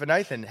 yeah. For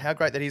Nathan, how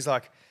great that he's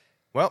like,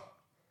 well,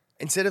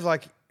 instead of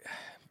like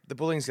the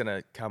bullying's going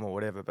to come or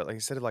whatever, but like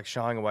instead of like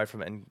shying away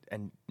from it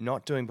and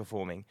not doing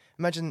performing,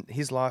 imagine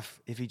his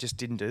life if he just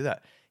didn't do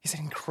that. He's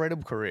an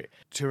incredible career,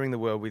 touring the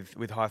world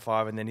with High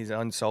Five and then his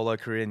own solo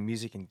career in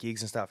music and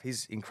gigs and stuff.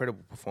 He's an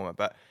incredible performer,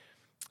 but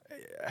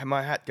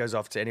my hat goes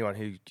off to anyone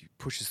who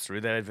pushes through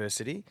that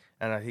adversity,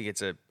 and I think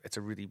it's a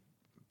really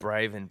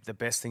brave, and the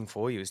best thing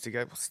for you is to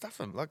go, well, stuff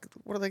them. Like,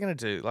 what are they going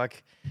to do?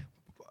 Like,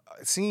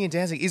 singing and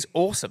dancing is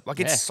awesome. Like,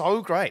 it's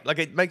so great. Like,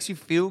 it makes you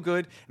feel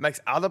good. It makes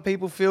other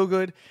people feel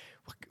good.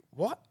 Like,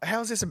 what?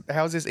 How is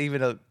this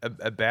even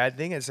a bad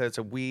thing? And so it's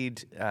a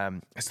weird.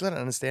 I still don't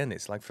understand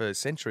this. Like, for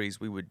centuries,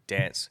 we would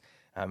dance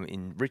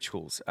in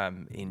rituals.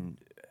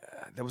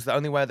 That was the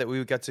only way that we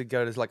would get to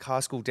go to like high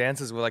school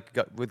dances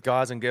with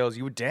guys and girls.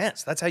 You would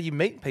dance. That's how you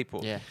meet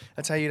people. Yeah.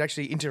 That's how you'd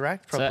actually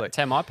interact properly. So that's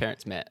how my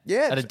parents met.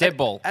 Yeah. At a dead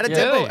ball. At a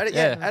dead ball.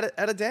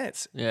 At a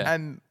dance. Yeah.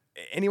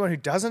 Anyone who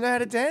doesn't know how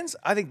to dance,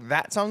 I think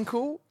that's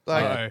uncool.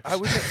 Like, I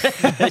wouldn't.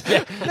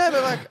 No,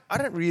 but like, I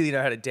don't really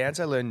know how to dance.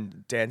 I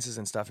learn dances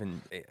and stuff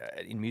in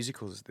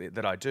musicals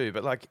that I do.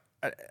 But like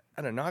at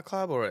a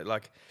nightclub or at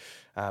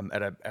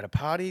a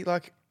party,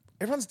 like,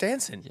 everyone's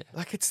dancing. Yeah.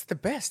 Like, it's the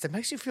best. It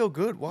makes you feel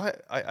good. Why?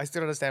 I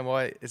still don't understand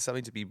why it's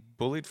something to be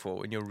bullied for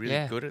when you're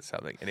really good at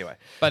something. Anyway.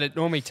 But it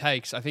normally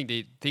takes, I think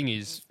the thing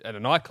is, at a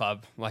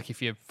nightclub, like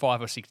if you're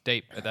 5 or 6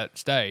 deep at that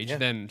stage,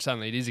 then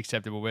suddenly it is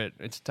acceptable. But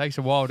it takes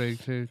a while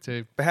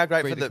to But how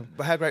great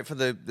for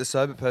the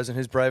sober person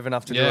who's brave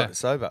enough to do it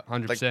sober.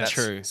 100%. Like,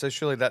 true. So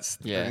surely that's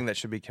the thing that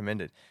should be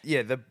commended.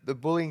 Yeah, the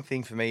bullying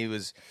thing for me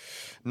was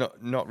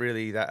not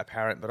really that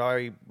apparent, but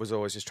I was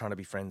always just trying to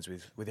be friends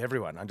with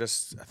everyone. I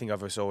think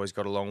I've always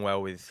got along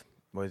well with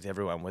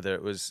everyone, whether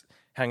it was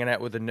hanging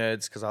out with the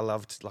nerds, because I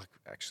loved like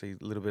actually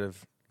a little bit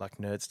of like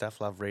nerd stuff,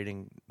 love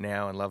reading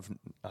now, and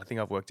I think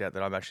I've worked out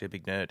that I'm actually a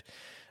big nerd.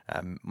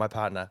 My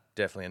partner,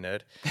 definitely a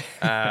nerd.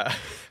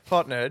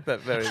 Not nerd, but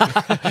very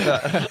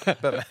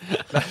but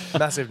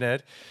massive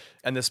nerd.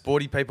 And the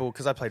sporty people,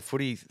 because I played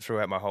footy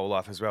throughout my whole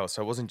life as well,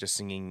 so it wasn't just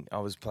singing. I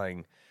was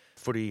playing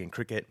footy and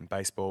cricket and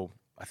baseball.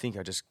 I think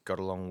I just got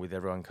along with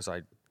everyone because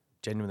I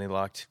genuinely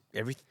liked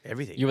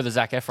everything. You were the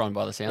Zac Efron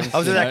by the sounds. I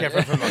was a Zac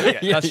Efron from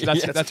That's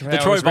the how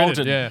Troy I was rated,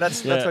 Bolton. yeah.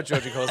 That's what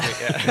Georgie calls me.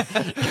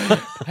 Yeah.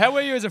 How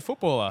were you as a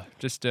footballer?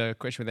 Just a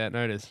question without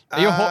notice.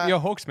 You're a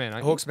Hawks man,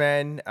 aren't you? Hawks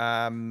man.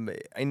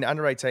 In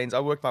under 18s, I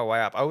worked my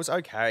way up. I was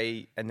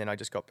okay, and then I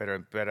just got better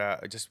and better.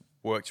 I just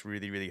worked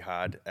really, really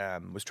hard.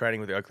 Was training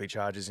with the Oakley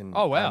Chargers in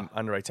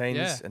under 18s,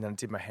 Yeah. and then I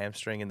did my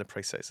hamstring in the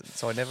preseason,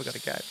 so I never got a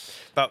game.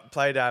 But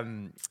played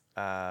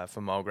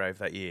for Mulgrave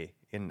that year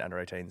in under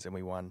 18s, and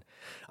we won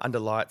under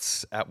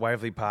lights at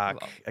Waverley Park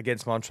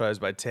against Montrose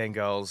by 10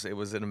 goals. It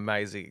was an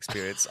amazing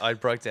experience. I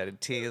broke down in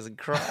tears and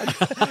cried.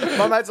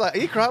 My mate's like, "Are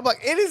you crying?" I'm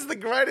like, it is the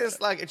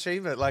greatest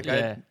achievement.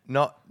 I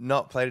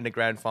not played in a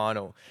grand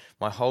final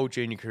my whole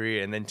junior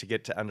career, and then to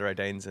get to under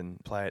 18s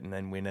and play it and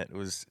then win it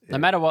was No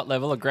matter what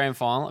level, a grand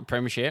final, a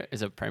premiership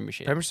is a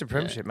premiership.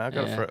 Premiership, man.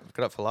 I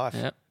got it for life.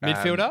 Yep.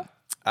 Midfielder?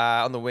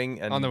 On the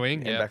wing and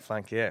and back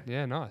flank, yeah.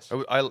 Yeah, nice.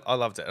 I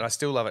loved it, and I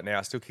still love it now.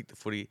 I still kick the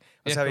footy.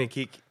 I was having a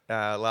kick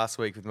last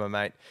week with my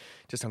mate,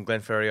 just on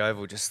Glenferrie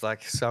Oval, just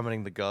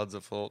summoning the gods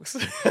of Hawks.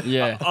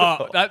 Yeah.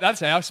 Oh,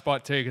 that's our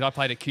spot too, because I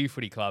played at Q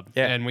Footy Club,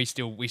 Yeah. and we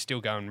still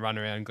go and run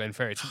around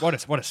Glenferrie. What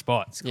a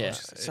spot! Yeah.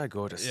 It's so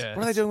gorgeous. Yeah.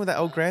 What are they doing with that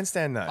old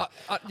grandstand though?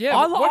 Yeah,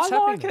 I what's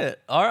like happening? it.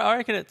 I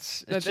reckon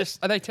it's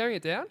just. Are they tearing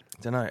it down?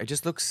 I don't know. It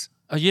just looks.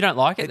 Oh, you don't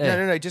like it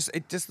there? No. It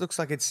just looks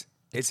like it's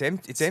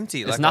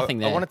empty. There's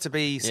nothing I there. want it to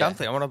be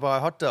something. I want to buy a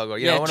hot dog, or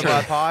Yeah, I want to true. buy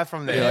a pie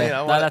from there. Yeah. You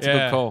know, No, that's a Yeah,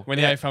 good call. When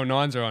the AFL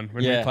Nines are on,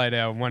 when we played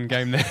our one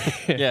game there.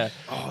 Yeah.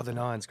 oh, the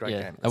Nines, great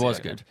Yeah, game. it was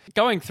good.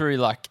 Going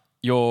through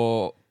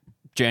your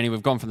journey,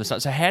 we've gone from the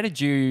start. So how did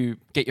you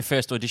get your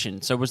first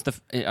audition? So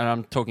and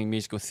I'm talking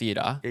musical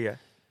theatre. Yeah.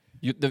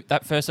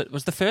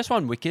 Was the first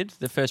one Wicked,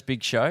 the first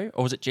big show,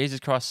 or was it Jesus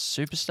Christ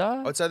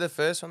Superstar? I'd say the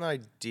first one that I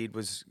did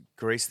was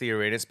Grease the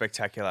Arena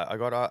Spectacular. I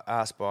got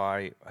asked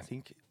by, I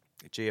think,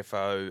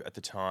 GFO at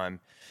the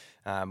time.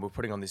 We're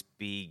putting on this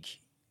big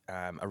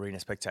arena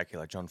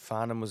spectacular. John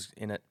Farnham was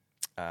in it.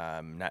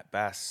 Nat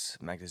Bass,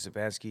 Magda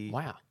Zabansky.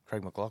 Wow.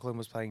 Craig McLaughlin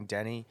was playing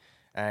Danny.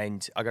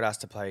 And I got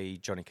asked to play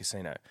Johnny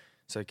Casino.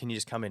 So can you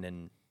just come in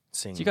and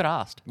sing? So you got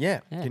asked. Yeah.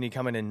 Can you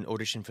come in and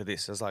audition for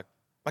this? I was like,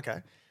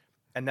 okay.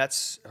 And I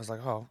was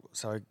like, oh.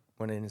 So I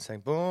went in and sang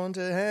Born to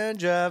Hand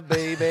Job,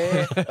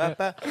 baby.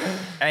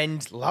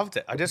 And loved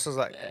it. I just was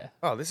like,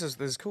 oh, this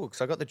is cool.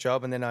 Because I got the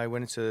job, and then I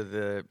went into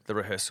the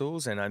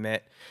rehearsals, and I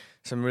met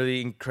some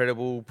really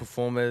incredible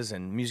performers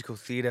and musical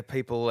theatre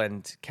people,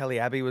 and Kelly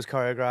Abbey was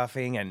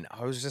choreographing, and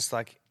I was just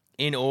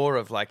in awe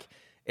of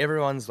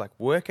everyone's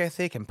work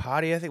ethic and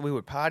party ethic. We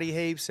would party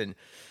heaps, and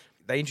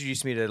they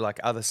introduced me to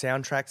other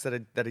soundtracks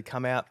that had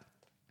come out.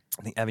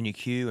 I think Avenue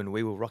Q and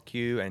We Will Rock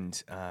You,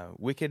 and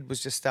Wicked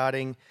was just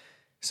starting.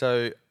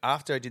 So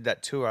after I did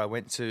that tour, I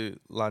went to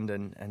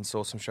London and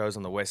saw some shows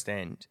on the West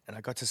End, and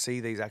I got to see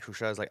these actual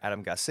shows like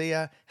Adam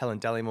Garcia, Helen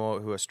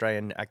Dallimore, who are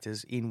Australian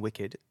actors in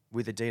Wicked,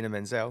 with Idina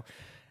Menzel.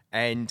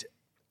 And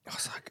I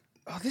was like,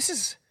 oh,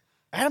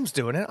 Adam's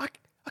doing it.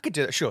 I could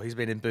do that. Sure, he's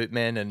been in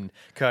Bootmen and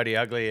Cody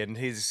Ugly, and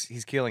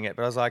he's killing it.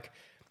 But I was like,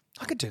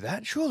 I could do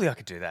that. Surely I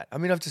could do that. I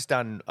mean, I've just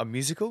done a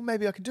musical.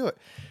 Maybe I could do it.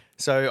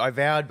 So I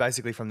vowed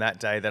basically from that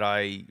day that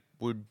I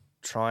would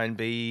try and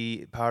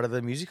be part of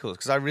the musicals,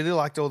 because I really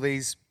liked all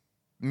these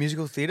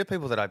musical theatre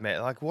people that I've met.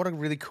 What a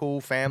really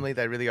cool family.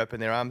 They really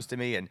opened their arms to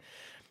me. And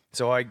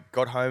so I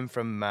got home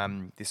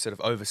from this sort of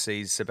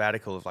overseas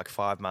sabbatical of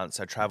 5 months.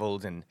 I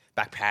travelled and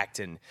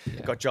backpacked and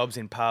got jobs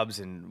in pubs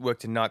and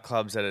worked in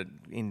nightclubs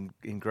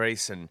in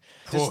Greece. And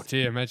Oh,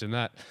 dear, imagine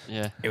that.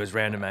 Yeah. it was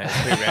random, mate. It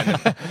was pretty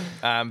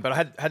random. But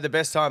I had the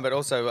best time, but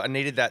also I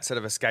needed that sort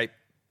of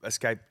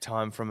escape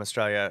time from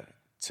Australia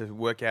to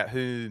work out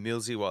who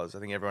Millsy was. I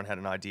think everyone had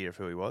an idea of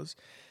who he was.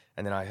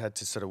 And then I had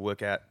to sort of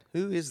work out,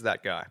 who is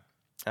that guy?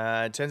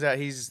 It turns out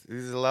he's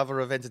a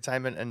lover of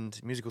entertainment and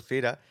musical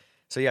theatre.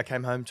 So I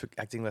came home, took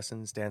acting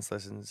lessons, dance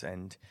lessons,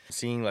 and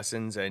singing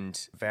lessons, and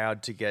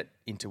vowed to get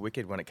into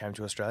Wicked when it came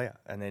to Australia.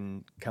 And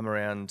then come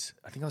around,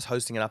 I think I was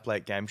hosting an up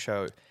late game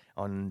show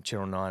on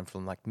Channel 9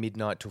 from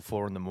midnight till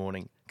 4 in the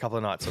morning, a couple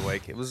of nights a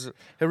week. It was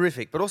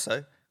horrific, but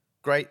also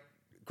great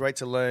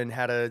to learn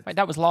how to... Wait,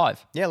 that was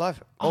live? Yeah,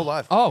 live. All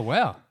live. Oh,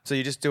 wow. So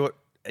you just do it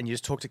and you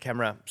just talk to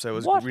camera. So it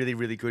was What? really,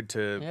 really good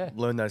to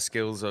learn those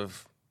skills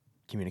of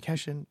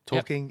communication,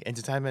 talking,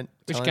 entertainment.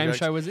 Which telling game jokes.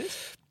 show was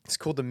this? It's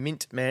called the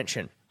Mint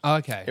Mansion. Oh,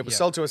 okay. It was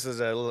sold to us as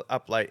a little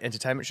up late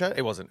entertainment show.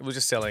 It wasn't. It was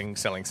just selling.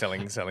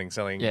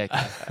 Yeah,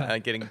 okay.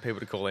 Getting people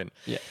to call in.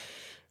 Yeah.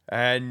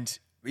 And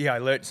I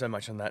learned so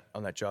much on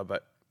that job.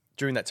 But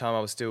during that time,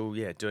 I was still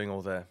doing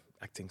all the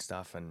acting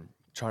stuff and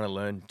trying to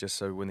learn, just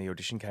so when the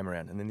audition came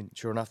around. And then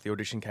sure enough, the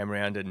audition came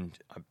around, and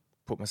I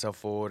put myself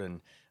forward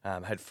and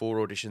had 4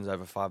 auditions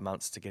over 5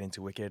 months to get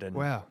into Wicked, and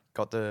Wow.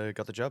 got the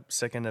job.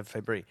 2nd of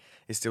February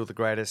is still the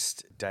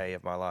greatest day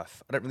of my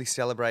life. I don't really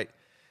celebrate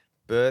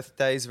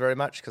birthdays very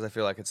much, because I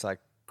feel like it's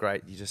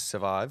great, you just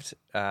survived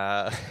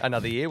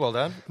another year, well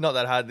done. Not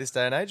that hard this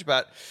day and age,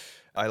 but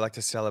I like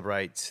to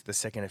celebrate the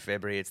 2nd of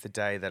February. It's the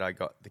day that I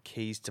got the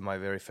keys to my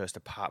very first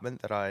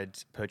apartment that I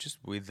had purchased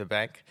with the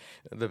bank.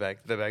 The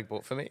bank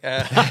bought for me.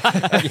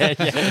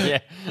 Yeah.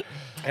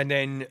 And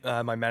then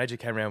my manager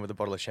came around with a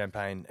bottle of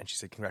champagne and she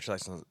said,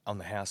 "Congratulations on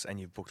the house, and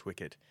you've booked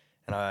Wicked."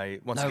 And I,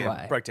 once No again,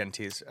 way. broke down in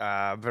tears.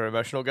 Very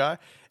emotional guy.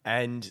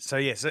 And so,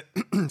 yeah, so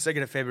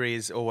 2nd of February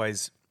is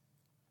always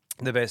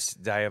the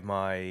best day of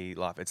my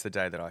life. It's the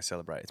day that I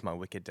celebrate. It's my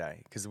Wicked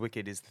day, because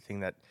Wicked is the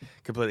thing that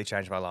completely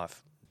changed my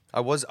life.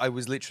 I was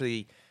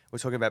literally, we were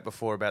talking about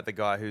before about the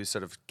guy who's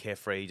sort of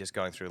carefree, just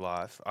going through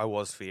life. I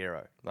was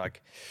Fierro.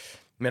 Like,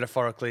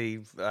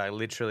 metaphorically,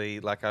 literally,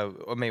 like, I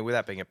mean,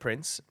 without being a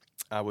prince,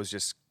 I was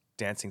just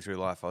dancing through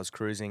life. I was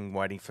cruising,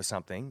 waiting for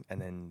something,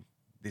 and then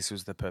this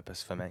was the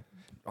purpose for me.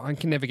 I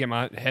can never get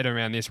my head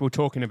around this. We were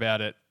talking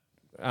about it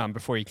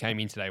before you came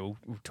in today. We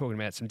were talking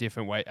about some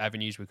different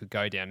avenues we could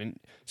go down, and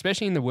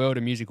especially in the world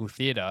of musical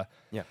theatre.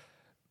 Yeah.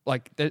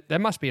 Like, there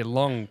must be a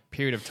long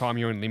period of time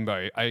you're in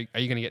limbo. Are you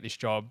going to get this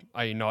job?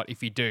 Are you not?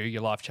 If you do,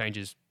 your life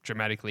changes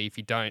dramatically. If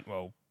you don't,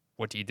 well,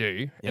 what do you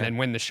do? Yeah. And then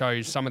when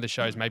some of the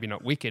shows, maybe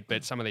not Wicked,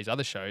 but some of these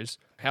other shows,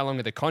 how long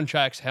are the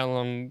contracts? How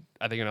long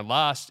are they going to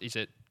last?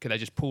 Could they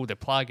just pull the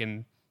plug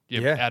and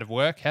you're out of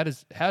work? How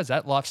does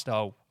that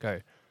lifestyle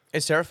go?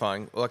 It's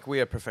terrifying. Like,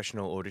 we are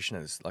professional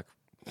auditioners. Like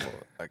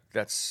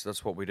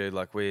that's what we do.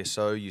 Like, we're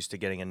so used to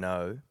getting a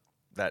no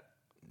that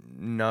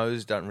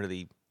no's don't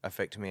really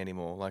affect me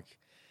anymore. Like,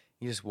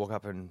 you just walk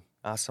up and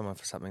ask someone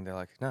for something, they're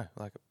like, no.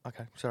 Like,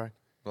 okay, sorry.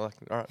 We're like,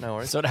 all right, no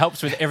worries. So it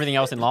helps with everything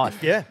else in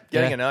life. Yeah,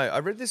 getting a no. I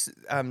read this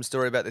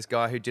story about this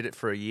guy who did it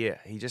for a year.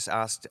 He just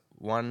asked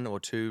 1 or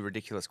 2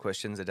 ridiculous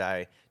questions a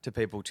day to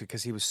people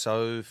because he was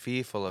so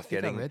fearful of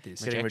getting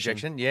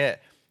rejection. Yeah.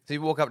 So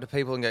you walk up to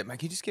people and go, "Mate,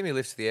 can you just give me a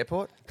lift to the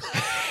airport?"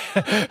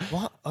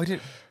 What?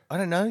 I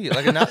don't know you.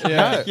 Like,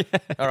 no.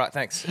 All right,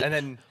 thanks. And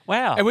then,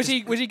 Wow. And was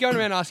he going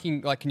around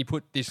asking, like, can you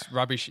put this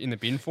rubbish in the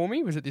bin for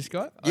me? Was it this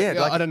guy?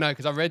 Yeah, I don't know,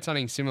 because I read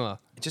something similar.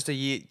 just a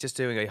year, just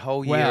doing a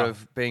whole year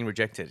of being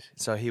rejected,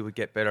 so he would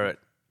get better at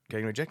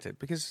getting rejected,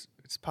 because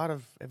it's part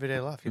of everyday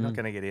life. You're not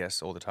going to get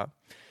yes all the time.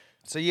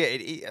 So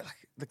yeah,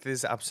 look,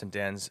 there's ups and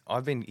downs.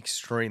 I've been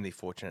extremely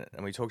fortunate,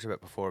 and we talked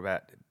about before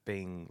about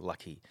being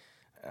lucky.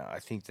 I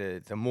think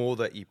the more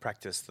that you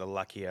practice, the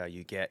luckier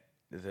you get.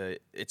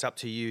 It's up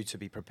to you to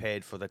be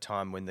prepared for the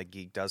time when the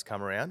gig does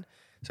come around.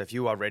 So if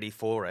you are ready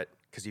for it,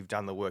 because you've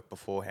done the work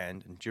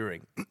beforehand and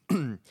during,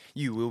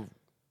 you will.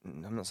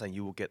 I'm not saying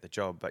you will get the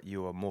job, but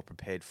you are more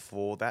prepared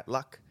for that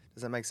luck.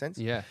 Does that make sense?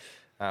 Yeah.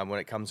 When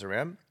it comes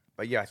around.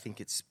 But yeah, I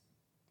think it's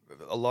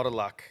a lot of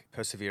luck,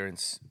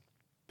 perseverance,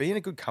 being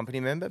a good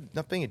company member,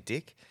 not being a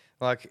dick.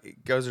 Like,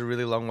 it goes a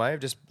really long way.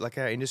 Just like,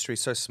 our industry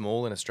is so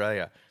small in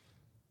Australia.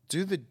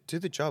 Do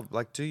the job.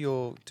 Like, do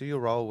your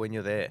role when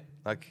you're there.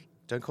 Like,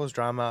 don't cause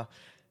drama.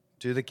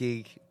 Do the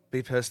gig.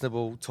 Be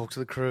personable. Talk to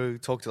the crew.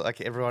 Talk to,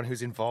 like, everyone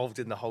who's involved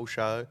in the whole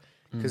show.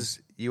 Because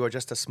you are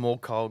just a small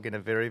cog in a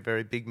very,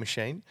 very big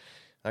machine.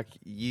 Like,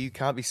 you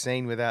can't be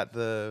seen without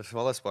the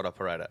swallow spot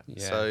operator.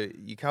 Yeah. So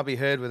you can't be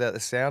heard without the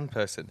sound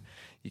person.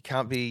 You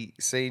can't be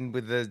seen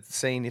with the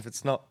scene if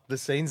the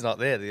scene's not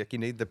there. Like, you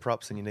need the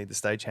props and you need the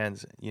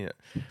stage-hands. You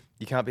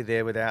can't be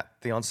there without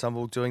the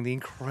ensemble doing the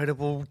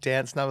incredible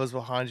dance numbers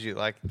behind you,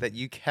 like, that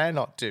you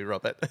cannot do,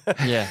 Robert.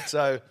 Yeah.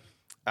 So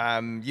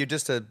you're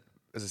just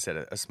as I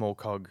said, a small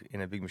cog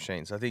in a big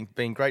machine. So I think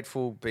being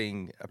grateful,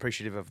 being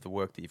appreciative of the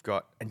work that you've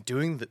got, and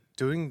doing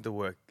the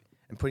work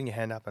and putting your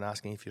hand up and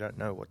asking if you don't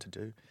know what to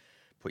do,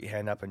 put your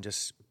hand up and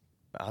just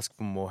ask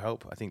for more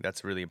help. I think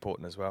that's really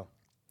important as well.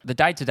 The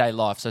day-to-day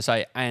life, so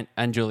say Aunt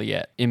and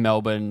Juliet in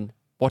Melbourne,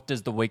 what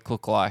does the week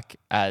look like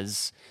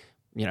as,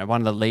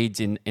 one of the leads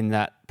in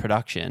that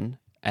production?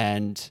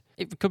 And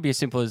it could be as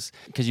simple as,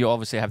 because you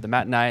obviously have the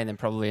matinee and then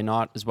probably a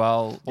night as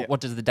well. Yeah. What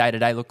does the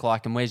day-to-day look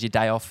like, and where's your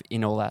day off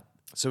in all that?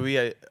 So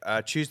we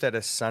Tuesday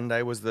to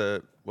Sunday was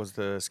the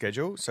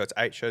schedule. So it's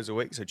 8 shows a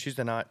week. So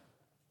Tuesday night,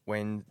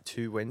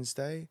 2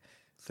 Wednesday,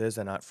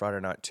 Thursday night, Friday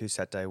night, 2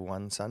 Saturday,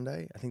 1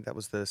 Sunday. I think that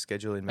was the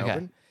schedule in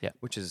Melbourne. Yeah.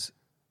 Which is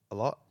a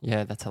lot.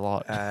 Yeah, that's a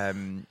lot.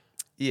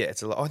 Yeah,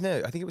 it's a lot. Oh no,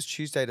 I think it was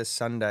Tuesday to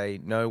Sunday,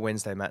 no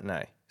Wednesday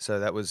matinee. So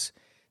that was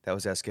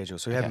our schedule.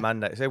 So we have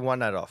Monday. So we have one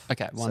night off.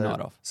 Okay, one night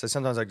off. So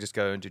sometimes I just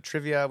go and do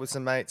trivia with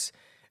some mates,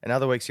 and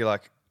other weeks you're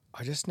like,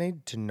 I just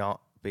need to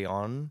not be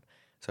on.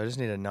 So I just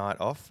need a night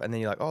off, and then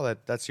you're like, oh,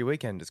 that's your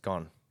weekend. It's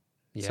gone.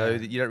 Yeah. So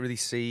you don't really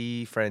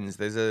see friends.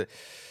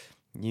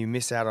 You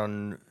miss out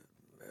on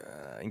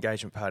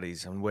engagement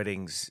parties, on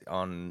weddings,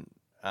 on.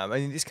 I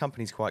mean, this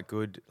company's quite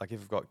good. Like, if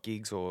you've got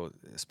gigs or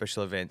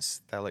special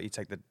events, they'll let you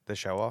take the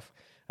show off.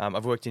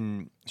 I've worked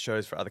in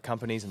shows for other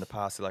companies in the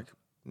past. They're like,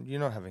 you're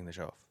not having the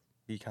show off.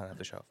 You can't have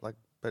the show off. Like,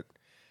 but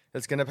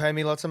it's going to pay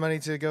me lots of money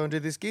to go and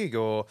do this gig,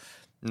 or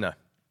no.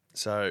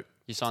 So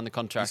You sign the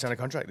contract. you sign a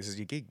contract. This is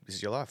your gig. This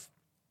is your life,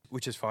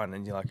 which is fine.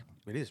 And you're like,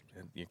 it is.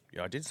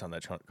 I did sign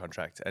that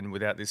contract, and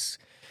without this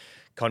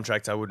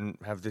contract, I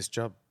wouldn't have this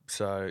job.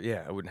 So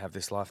yeah, I wouldn't have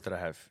this life that I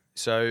have.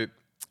 So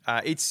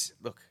it's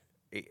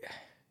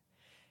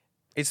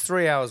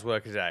 3 hours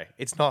work a day.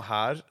 It's not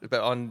hard,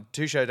 but on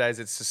 2 show days,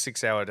 it's a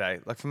 6-hour day.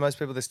 Like, for most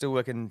people, they're still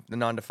working the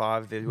 9 to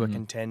 5. They're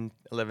working 10,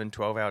 11,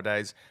 12-hour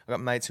days. I've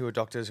got mates who are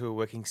doctors who are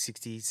working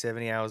 60,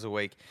 70 hours a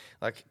week.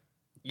 Like,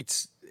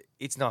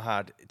 it's not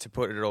hard to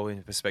put it all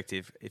into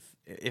perspective.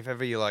 If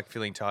ever you're like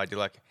feeling tired, you're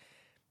like,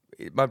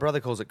 my brother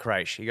calls it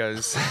crash. He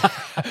goes,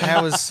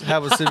 how was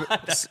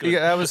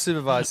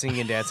supervised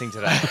singing and dancing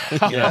today?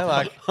 You know,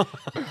 like,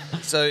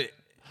 so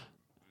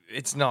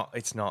it's not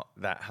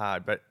that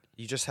hard, but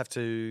you just have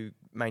to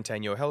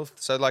maintain your health.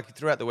 So like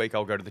throughout the week,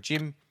 I'll go to the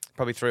gym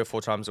probably 3 or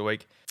 4 times a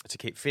week to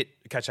keep fit,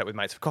 catch up with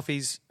mates for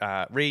coffees,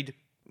 read,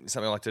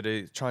 something I like to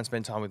do, try and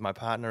spend time with my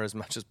partner as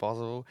much as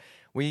possible.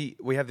 We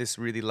have this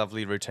really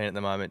lovely routine at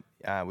the moment.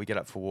 We get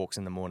up for walks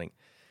in the morning.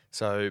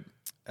 So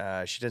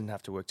she doesn't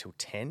have to work till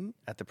 10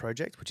 at the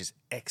project, which is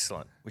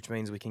excellent, which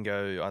means we can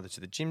go either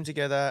to the gym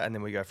together and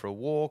then we go for a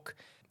walk.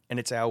 And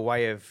it's our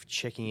way of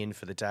checking in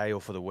for the day or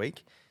for the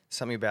week.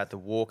 Something about the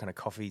walk and a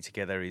coffee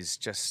together is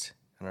just,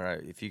 I don't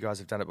know, if you guys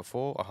have done it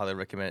before, I highly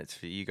recommend it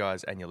for you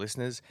guys and your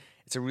listeners.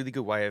 It's a really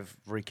good way of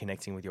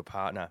reconnecting with your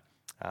partner.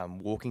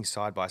 Walking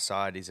side by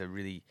side is a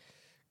really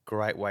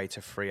great way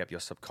to free up your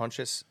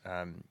subconscious.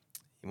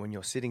 When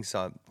you're sitting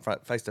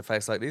face to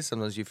face like this,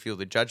 sometimes you feel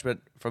the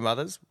judgment from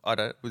others. I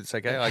don't. It's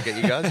okay. I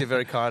get you guys. You're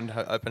very kind,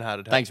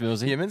 open-hearted Thanks,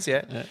 Millsy. humans.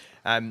 Yeah.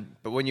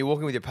 But when you're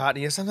walking with your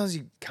partner, sometimes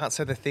you can't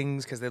say the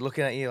things because they're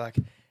looking at you like.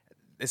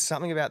 There's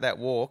something about that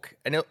walk,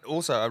 and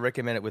also I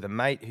recommend it with a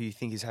mate who you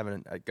think is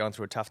going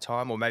through a tough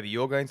time, or maybe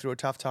you're going through a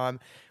tough time.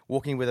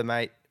 Walking with a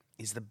mate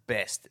is the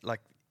best.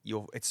 Like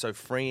it's so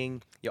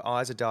freeing. Your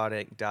eyes are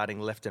darting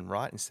left and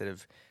right instead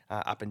of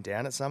up and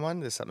down at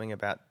someone. There's something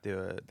about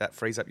that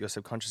frees up your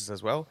subconscious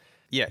as well.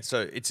 Yeah,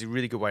 so it's a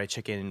really good way to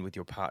check in with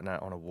your partner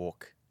on a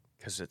walk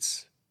because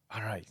it's, I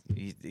don't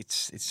know,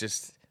 it's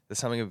just there's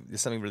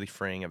something really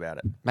freeing about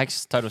it.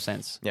 Makes total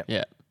sense. Yeah,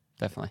 yeah,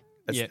 definitely.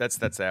 That's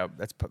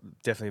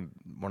definitely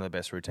one of the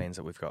best routines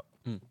that we've got.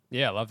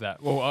 Yeah, I love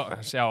that. Well,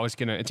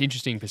 it's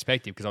interesting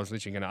perspective because I was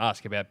literally going to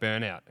ask about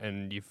burnout,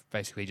 and you've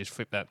basically just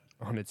flipped that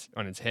on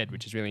its head,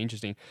 which is really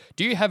interesting.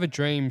 Do you have a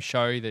dream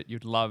show that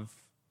you'd love,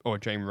 or a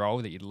dream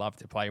role that you'd love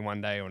to play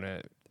one day in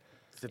a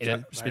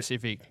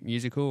specific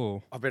musical?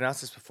 Or? I've been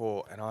asked this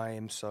before, and I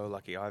am so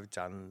lucky. I've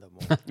done them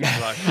all.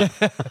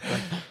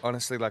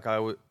 Honestly, I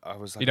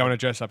was like, you don't want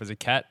to dress up as a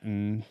cat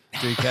and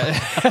do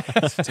cat.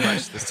 There's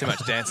too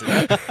much dance in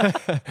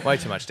that. Way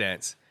too much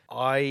dance.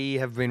 I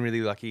have been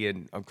really lucky,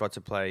 and I've got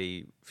to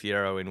play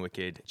Fiyero in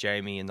Wicked.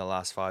 Jamie in the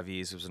last 5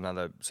 years was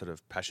another sort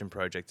of passion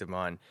project of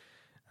mine.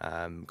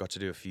 Got to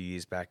do a few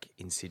years back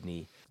in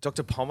Sydney.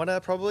 Dr.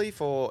 Pomander probably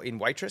in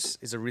Waitress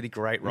is a really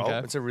great role. Okay.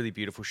 It's a really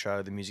beautiful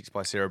show. The music's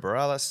by Sarah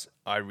Bareilles.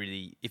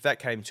 If that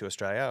came to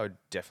Australia, I would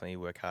definitely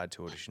work hard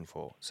to audition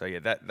for. So yeah,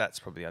 that's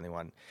probably the only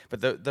one.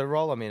 But the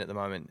role I'm in at the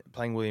moment,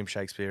 playing William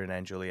Shakespeare and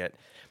Anne Juliet,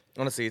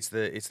 honestly, it's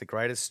the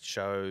greatest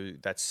show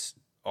that's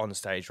on the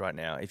stage right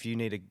now. If you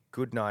need a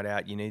good night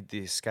out, you need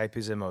the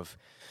escapism of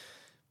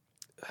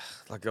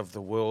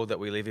the world that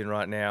we live in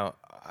right now,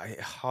 I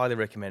highly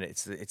recommend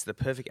it. It's the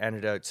perfect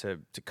antidote to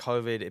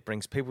COVID. It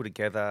brings people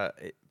together.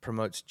 It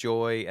promotes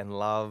joy and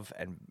love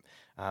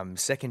and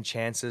second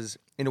chances.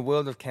 In a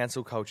world of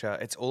cancel culture,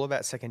 it's all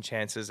about second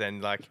chances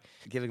and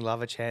giving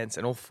love a chance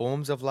and all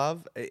forms of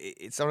love.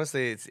 It's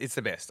honestly, it's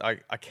the best.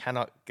 I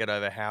cannot get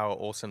over how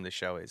awesome this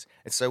show is.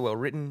 It's so well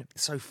written.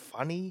 It's so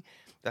funny.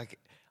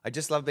 I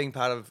just love being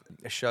part of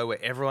a show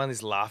where everyone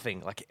is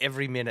laughing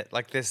every minute.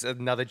 There's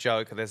another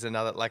joke or there's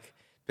another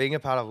being a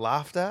part of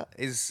laughter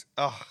is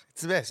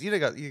it's the best. You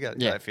got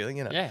that feeling,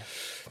 Yeah.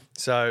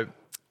 So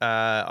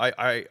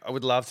I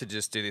would love to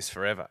just do this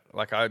forever.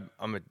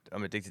 I'm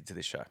addicted to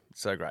this show.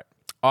 It's so great.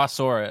 I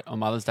saw it on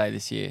Mother's Day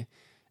this year,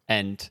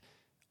 and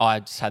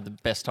I just had the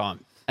best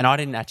time. And I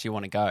didn't actually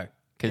want to go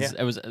because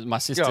it was my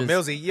sister's. Yo,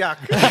 Millsy, yuck.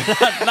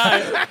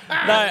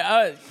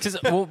 no,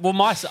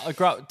 because I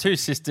grew up 2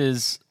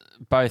 sisters,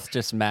 both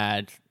just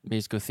mad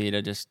musical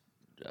theatre, just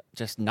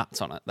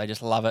nuts on it. They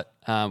just love it.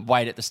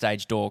 Wait at the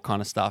stage door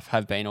kind of stuff,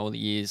 have been all the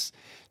years.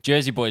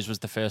 Jersey Boys was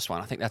the first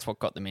one. I think that's what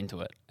got them into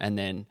it. And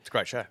then it's a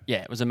great show.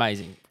 Yeah, it was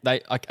amazing. I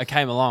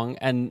came along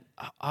and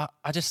I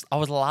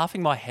was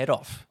laughing my head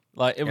off.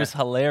 It was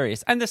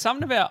hilarious. And there's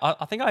something about,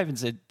 I think I even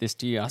said this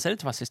to you. I said it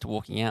to my sister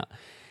walking out.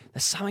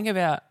 There's something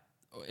about,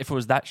 if it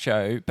was that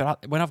show,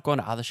 but when I've gone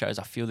to other shows,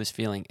 I feel this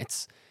feeling.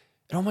 It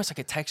almost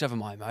it takes over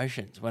my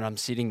emotions when I'm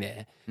sitting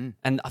there.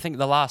 And I think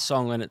the last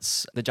song, when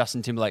it's the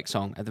Justin Timberlake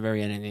song at the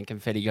very end and then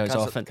confetti goes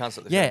off. And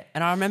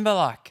I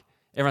remember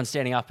everyone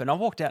standing up and I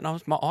walked out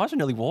and my eyes were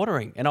nearly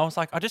watering. And I was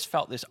I just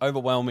felt this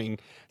overwhelming. I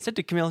said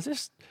to Camille, is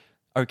this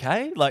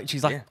okay?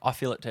 She's like, I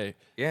feel it too.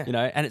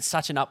 Yeah. And it's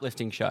such an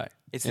uplifting show.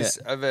 It's this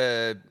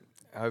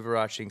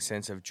overarching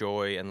sense of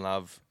joy and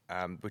love,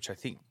 which I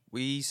think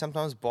we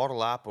sometimes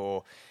bottle up,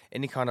 or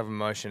any kind of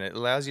emotion. It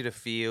allows you to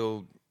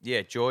feel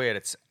joy at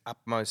its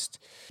utmost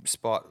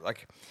spot.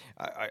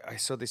 I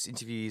saw this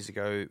interview years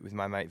ago with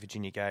my mate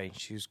Virginia Gay.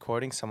 She was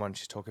quoting someone.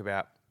 She's talking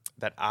about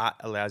that art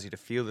allows you to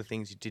feel the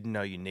things you didn't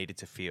know you needed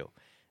to feel.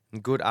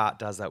 And good art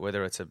does that,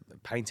 whether it's a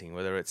painting,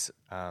 whether it's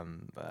a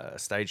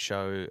stage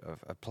show,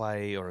 a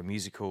play or a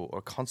musical or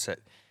a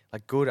concert.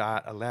 Like good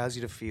art allows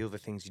you to feel the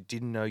things you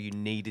didn't know you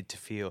needed to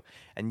feel.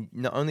 And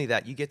not only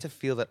that, you get to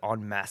feel that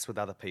en masse with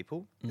other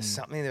people. There's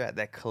something about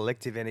that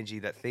collective energy,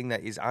 that thing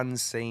that is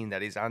unseen,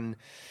 that is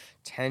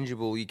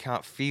untangible. You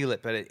can't feel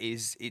it, but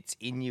it's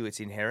in you, it's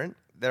inherent.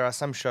 There are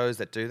some shows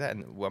that do that.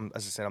 And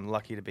as I said, I'm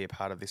lucky to be a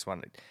part of this one.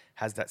 It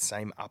has that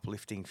same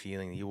uplifting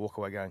feeling. You walk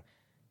away going,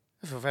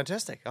 I feel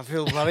fantastic. I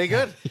feel bloody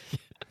good.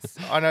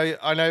 I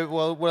know.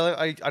 Well,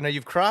 I know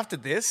you've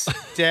crafted this.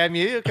 Damn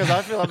you, because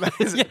I feel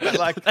amazing. Yeah, but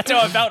like, that's how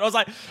I felt. I was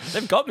like,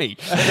 they've got me.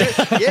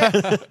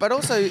 yeah, but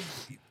also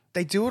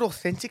they do it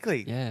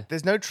authentically. Yeah.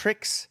 There's no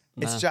tricks.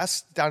 It's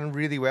just done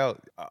really well.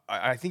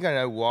 I think I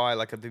know why.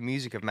 Like the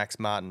music of Max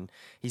Martin,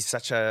 he's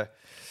such a.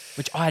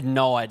 Which I had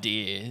no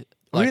idea.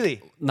 Like,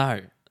 Really?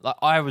 No. Like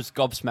I was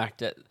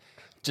gobsmacked at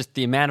just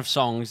the amount of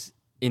songs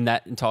in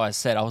that entire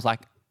set. I was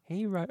like,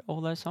 he wrote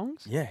all those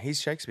songs? Yeah,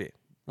 he's Shakespeare.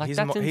 Like, he's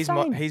that's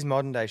insane. he's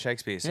modern day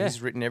Shakespeare. So Yeah.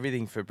 he's written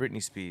everything for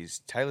Britney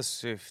Spears, Taylor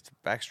Swift,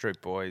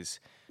 Backstreet Boys,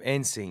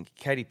 NSYNC,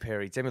 Katy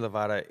Perry, Demi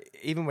Lovato.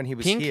 Even when he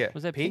was Pink? here,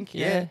 Was that Pink?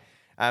 Yeah.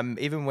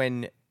 Even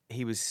when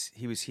he was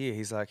here,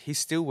 he's like he's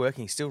still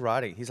working, still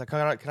writing. He's like,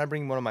 can I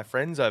bring one of my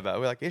friends over?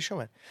 We're like, yeah, sure,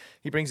 man.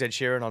 He brings Ed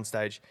Sheeran on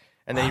stage,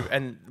 and then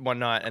and one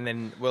night, and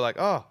then we're like,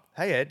 oh,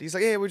 hey Ed. He's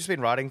like, yeah, we've just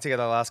been writing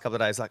together the last couple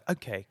of days. Like,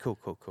 okay, cool.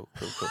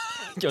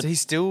 So he's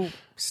still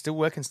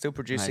working, still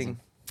producing.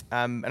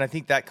 Amazing. And I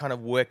think that kind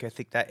of work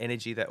ethic, that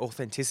energy, that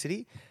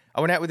authenticity. I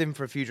went out with him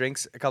for a few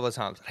drinks a couple of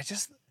times.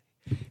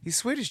 He's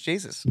sweet as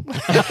Jesus. He's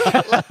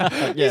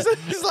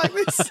like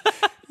this.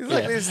 He's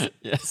like this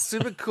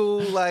super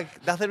cool,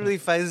 like nothing really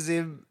phases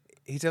him.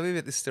 He told me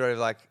about this story of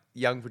like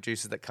young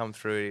producers that come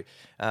through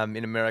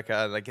in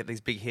America and they get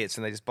these big hits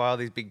and they just buy all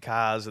these big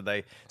cars and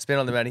they spend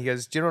on them. And he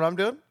goes, do you know what I'm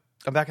doing?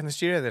 I'm back in the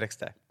studio the next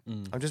day.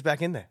 I'm just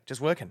back in there,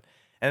 just working.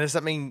 And there's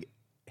something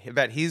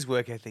about his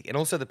work ethic and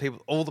also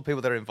all the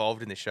people that are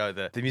involved in the show.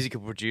 The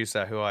musical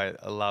producer who I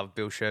love,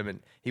 Bill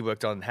Sherman, he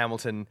worked on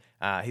Hamilton.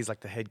 He's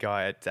like the head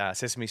guy at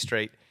Sesame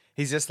Street.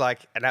 He's just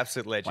like an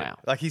absolute legend. Wow.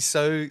 Like he's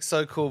so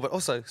cool, but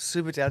also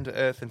super down to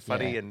earth and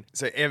funny. Yeah. And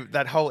so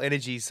that whole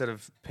energy sort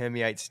of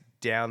permeates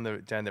down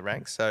the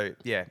ranks. So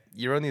yeah,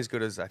 you're only as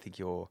good as I think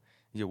your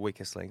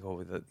weakest link or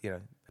with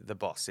the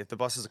boss. If the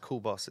boss is a cool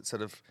boss, it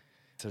sort of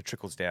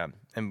trickles down.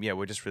 And yeah,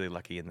 we're just really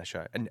lucky in the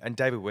show. And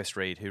David West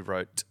Reed, who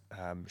wrote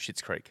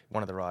Schitt's Creek,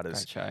 one of the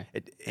writers, Great show.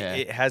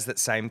 It has that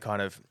same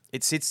kind of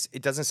it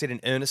doesn't sit in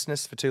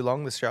earnestness for too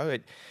long. The show,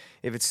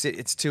 if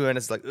it's too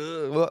earnest, like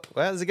well,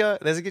 there's a go,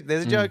 there's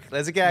a joke,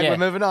 there's a gag, Yeah. we're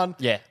moving on.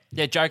 Yeah.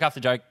 Joke after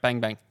joke, bang,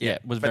 bang. Yeah.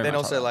 Was But very then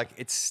much also that. like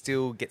it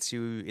still gets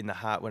you in the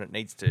heart when it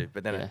needs to.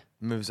 But then Yeah. it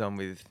moves on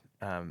with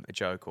a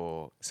joke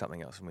or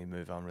something else, and we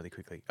move on really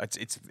quickly.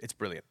 It's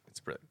brilliant. It's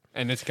brilliant.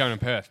 And it's going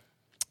to Perth.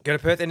 Go to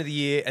Perth end of the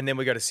year, and then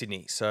we go to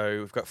Sydney.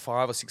 So we've got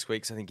 5 or 6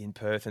 weeks, I think, in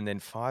Perth, and then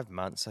 5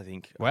 months, I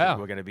think. Wow.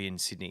 We're going to be in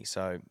Sydney.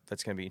 So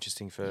that's going to be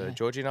interesting for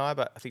Georgie and I.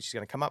 But I think she's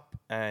going to come up,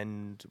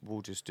 and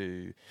we'll just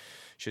do.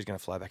 She's going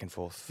to fly back and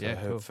forth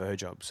for her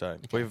job. So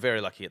we're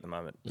very lucky at the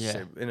moment. Yeah.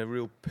 So in a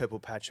real purple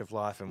patch of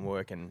life and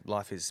work, and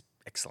life is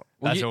excellent.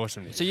 That's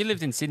awesome. So you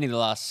lived in Sydney the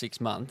last 6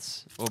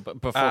 months before coming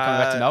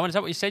back to Melbourne. Is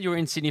that what you said? You were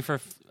in Sydney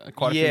for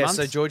quite a few months?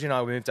 So Georgie and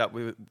I moved up.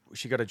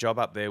 She got a job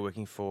up there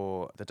working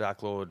for the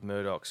Dark Lord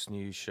Murdoch's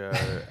new show.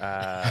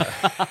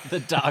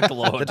 The Dark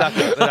Lord.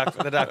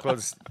 the Dark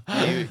Lord's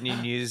new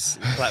news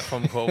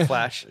platform called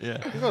Flash.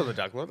 Yeah. We call it the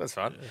Dark Lord. That's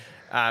fun.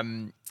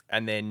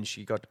 And then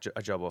she got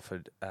a job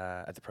offered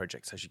at the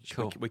project. So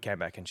Cool. we came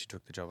back and she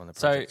took the job on the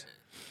So project.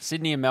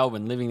 Sydney and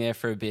Melbourne, living there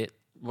for a bit.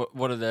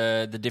 What are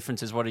the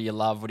differences? What do you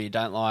love? What do you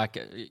don't like?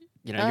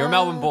 You're a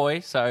Melbourne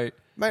boy, so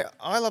Mate,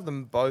 I love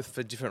them both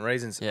for different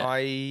reasons. Yeah.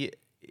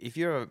 If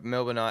you're a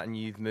Melbourneite and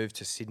you've moved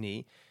to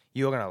Sydney,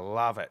 you're going to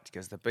love it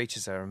because the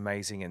beaches are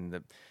amazing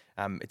and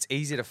it's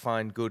easy to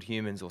find good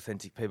humans,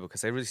 authentic people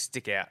because they really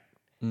stick out.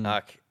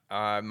 Like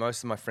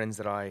most of my friends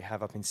that I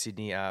have up in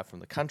Sydney are from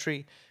the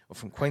country or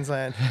from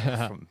Queensland,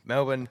 from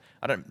Melbourne.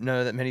 I don't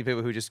know that many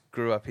people who just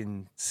grew up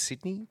in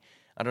Sydney.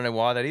 I don't know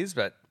why that is,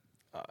 but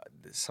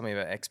there's something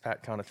about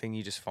expat kind of thing.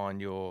 You just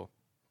find your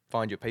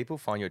people,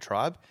 find your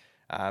tribe.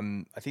 I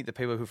think the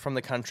people who are from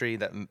the country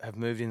that have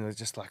moved in are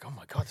just like, oh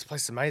my God, this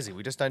place is amazing.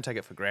 We just don't take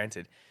it for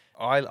granted.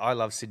 I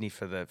love Sydney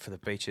for the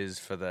beaches,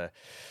 for the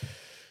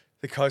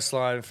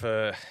coastline,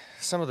 for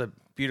some of the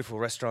beautiful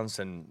restaurants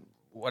and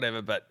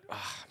whatever. But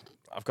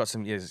I've got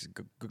some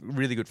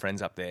really good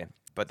friends up there.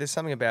 But there's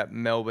something about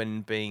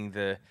Melbourne being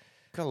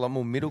got a lot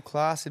more middle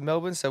class in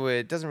Melbourne. So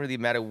it doesn't really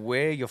matter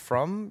where you're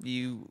from.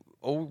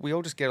 We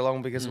all just get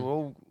along because we're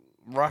all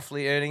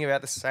roughly earning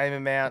about the same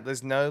amount.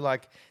 There's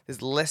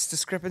there's less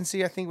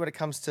discrepancy, I think, when it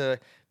comes to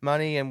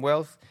money and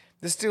wealth.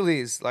 There still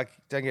is, don't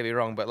get me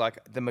wrong, but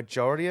the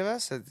majority of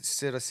us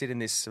sort of sit in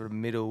this sort of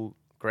middle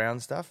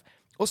ground stuff.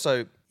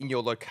 Also, in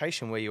your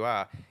location where you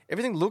are,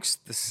 everything looks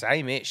the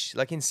same-ish.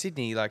 Like in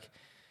Sydney,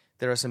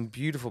 there are some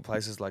beautiful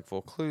places like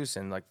Vaucluse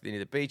and near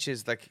the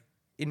beaches.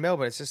 In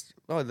Melbourne, it's just,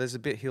 there's a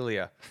bit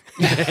hillier.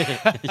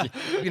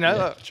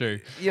 True.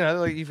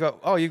 You've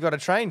got a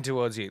train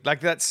towards you.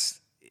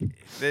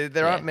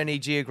 There aren't many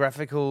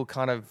geographical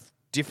kind of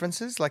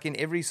differences. Like in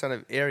every sort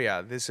of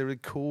area, there's really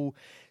cool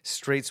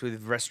streets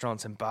with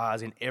restaurants and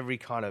bars in every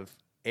kind of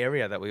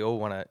area that we all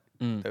want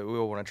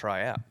to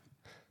try out.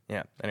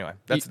 Yeah. Anyway,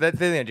 they're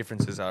the only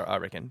differences I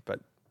reckon.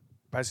 But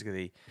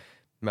basically,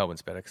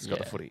 Melbourne's better because it's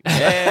got the footy.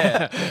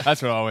 Yeah,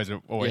 that's what I always me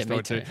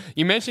thought too. too.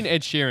 You mentioned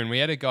Ed Sheeran. We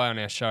had a guy on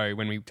our show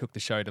when we took the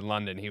show to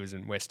London. He was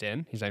in West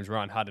End. His name's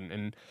Ryan Hutton,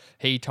 and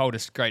he told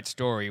us a great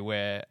story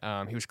where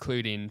he was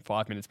clued in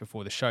 5 minutes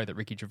before the show that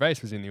Ricky Gervais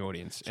was in the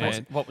audience. So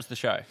what was the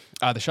show?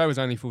 The show was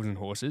Only Fools and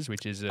Horses,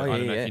 which is I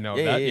don't know if you know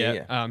of that.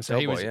 Yeah. So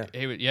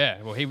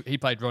he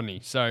played Rodney.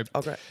 So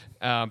great.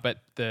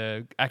 but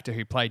the actor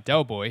who played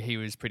Del Boy, he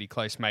was pretty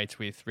close mates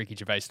with Ricky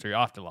Gervais through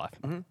Afterlife.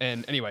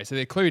 And anyway, so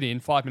they're clued in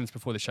 5 minutes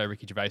before the show.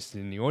 Ricky Gervais is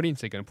in the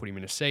audience. They're going to put him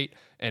in a seat,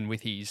 and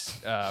with his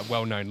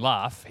well-known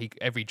laugh,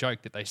 every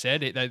joke that they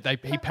said,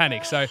 he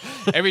panicked. So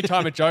every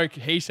time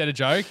he said a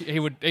joke, he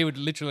would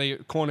literally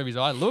corner of his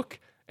eye look,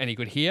 and he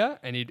could hear,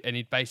 and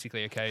he'd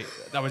basically, okay,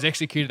 that was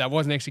executed, that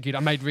wasn't executed.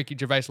 I made Ricky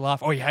Gervais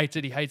laugh. Oh, he hates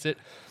it.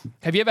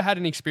 Have you ever had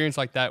an experience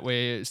like that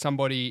where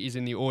somebody is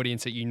in the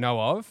audience that you know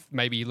of,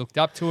 maybe you looked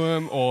up to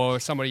him, or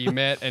somebody you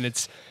met, and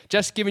it's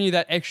just giving you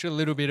that extra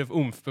little bit of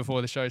oomph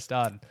before the show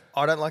started?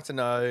 I don't like to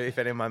know if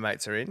any of my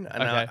mates are in,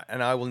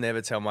 and I will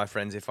never tell my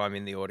friends if I'm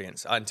in the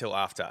audience until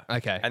after.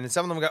 Okay. And then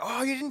some of them go,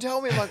 "Oh, you didn't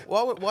tell me." I'm like,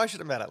 why should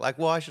it matter? Like,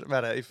 why should it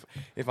matter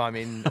if I'm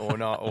in or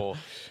not? Or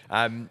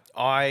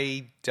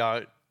I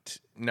don't.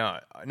 No.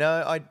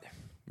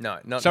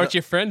 So it's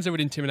your friends that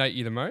would intimidate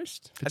you the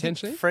most, I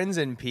potentially? think friends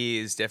and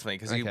peers definitely,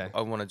 because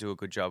I want to do a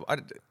good job.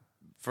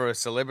 For a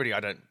celebrity, I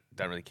don't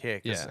really care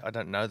because I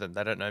don't know them.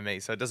 They don't know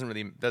me, so that doesn't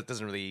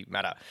really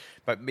matter.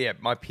 But yeah,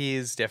 my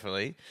peers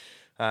definitely.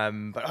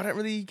 But I don't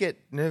really get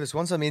nervous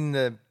once I'm in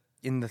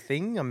the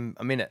thing.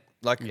 I'm in it.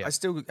 Like I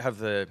still have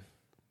the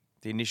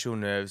initial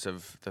nerves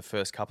of the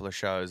first couple of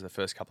shows, the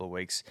first couple of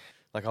weeks.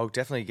 Like I'll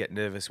definitely get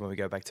nervous when we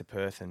go back to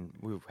Perth, and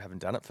we haven't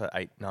done it for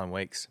 8-9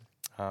 weeks.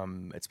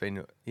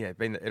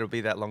 It'll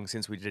be that long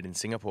since we did it in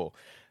Singapore.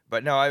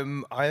 But no,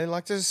 I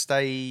like to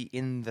stay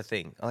in the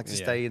thing. I like to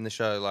stay in the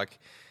show.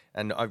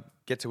 And I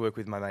get to work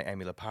with my mate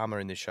Amy La Palmer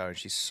in this show, and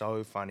she's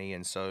so funny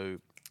and so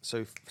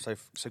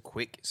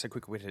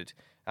quick-witted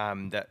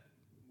that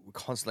we're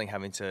constantly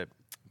having to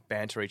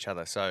banter each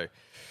other. So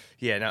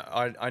yeah, no,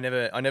 I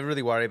never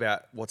really worry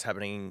about what's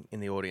happening in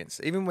the audience.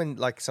 Even when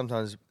like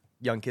sometimes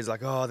young kids are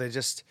like, oh,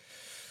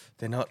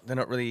 they're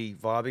not really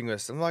vibing with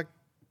us. I'm like,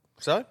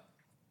 so?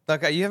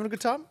 Like, are you having a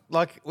good time?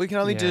 Like, we can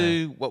only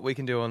do what we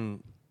can do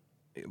on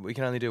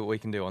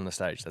the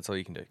stage. That's all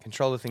you can do.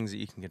 Control the things that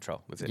you can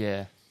control. That's it.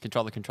 Yeah,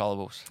 control the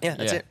controllables. Yeah,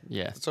 that's it.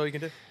 Yeah, that's all you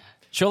can do.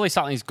 Surely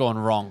something's gone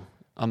wrong.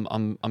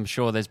 I'm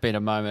sure there's been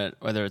a moment,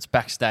 whether it's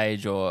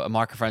backstage or a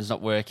microphone's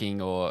not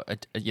working or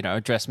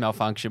a dress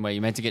malfunction where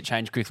you're meant to get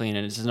changed quickly and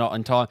it's just not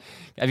on time.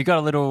 Have you got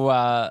a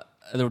little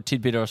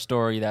tidbit or a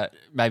story that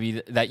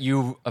maybe that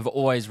you have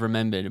always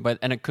remembered?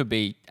 And it could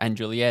be Anne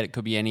Juliet, it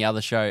could be any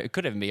other show, it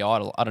could even be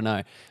Idol. I don't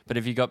know. But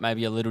have you got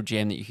maybe a little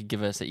gem that you could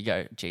give us that you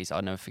go, geez,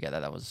 I'll never forget that.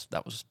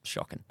 That was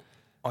shocking.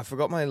 I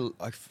forgot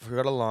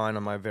a line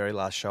on my very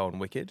last show on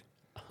Wicked,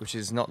 which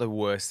is not the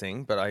worst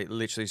thing, but I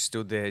literally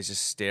stood there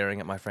just staring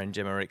at my friend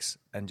Gemma Ricks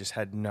and just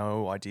had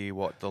no idea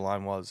what the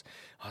line was.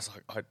 I was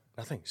like,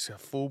 nothing, just a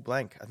full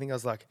blank. I think I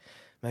was like,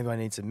 maybe I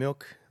need some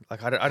milk.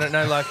 Like, I don't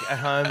know, like at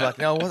home, like,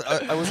 no,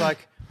 I was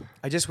like,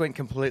 I just went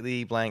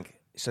completely blank.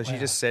 So she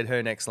just said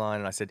her next line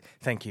and I said,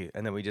 thank you.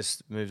 And then we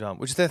just moved on,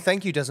 which the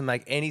thank you doesn't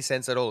make any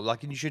sense at all.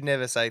 Like, you should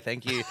never say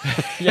thank you,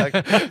 like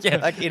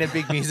in a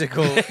big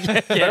musical.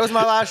 But it was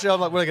my last show.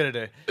 I'm like, what are we going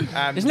to do?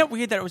 Isn't it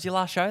weird that it was your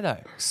last show though?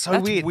 So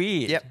That's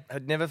weird. Yep.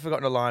 I'd never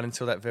forgotten a line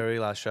until that very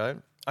last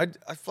show.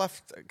 I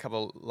fluffed a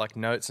couple like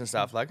notes and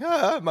stuff like,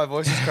 my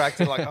voice is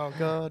cracked. I'm like, oh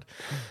God.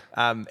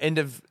 End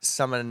of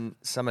summer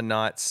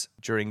nights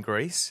during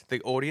Greece,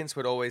 the audience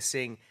would always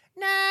sing,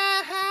 nah,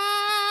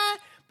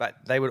 but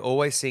they would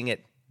always sing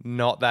it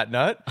not that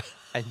note.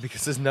 And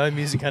because there's no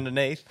music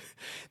underneath,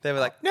 they were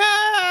like, no.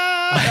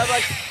 And I'm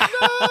like,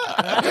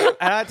 no.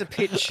 And I had to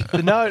pitch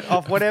the note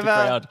off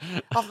whatever,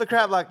 off the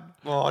crowd, like,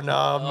 oh no,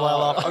 I'm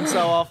well off. I'm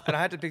so off. And I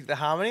had to pick the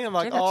harmony. I'm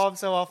like, I'm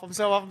so off. I'm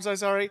so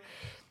sorry.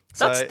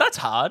 So that's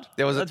hard.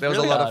 There was a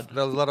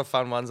lot of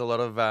fun ones, a lot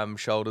of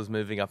shoulders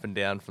moving up and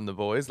down from the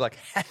boys, like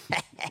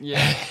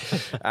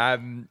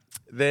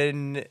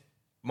then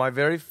my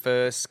very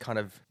first kind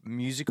of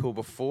musical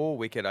before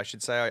Wicked, I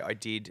should say, I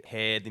did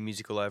Hair, the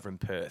musical over in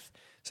Perth.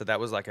 So that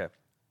was it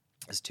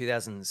was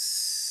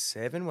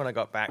 2007 when I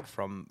got back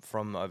from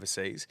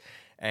overseas,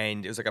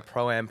 and it was like a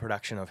pro-am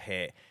production of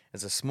Hair.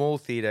 It's a small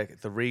theatre,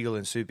 the Regal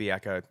in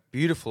Subiaco,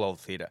 beautiful old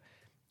theatre,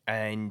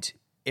 and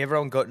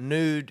everyone got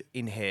nude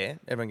in Hair.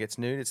 Everyone gets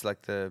nude. It's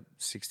like the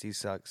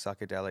 60s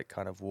psychedelic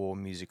kind of war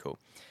musical.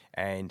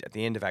 And at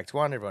the end of Act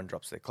 1, everyone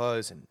drops their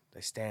clothes and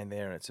they stand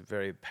there, and it's a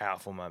very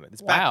powerful moment.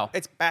 It's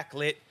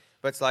backlit,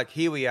 but it's like,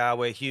 here we are,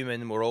 we're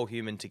human, we're all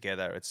human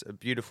together. It's a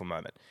beautiful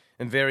moment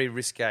and very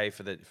risque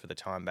for the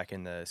time back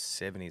in the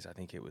 70s. I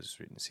think it was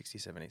written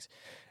 60s, 70s.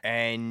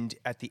 And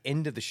at the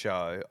end of the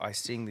show, I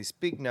sing this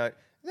big note,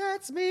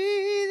 that's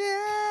me,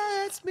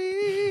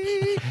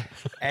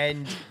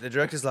 And the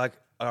director's like,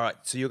 all right,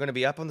 so you're going to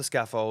be up on the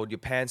scaffold, your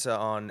pants are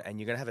on, and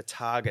you're going to have a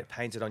target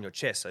painted on your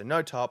chest. So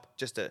no top,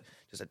 just a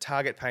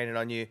target painted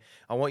on you.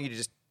 I want you to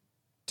just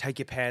take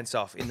your pants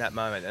off in that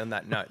moment and on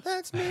that note.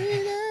 That's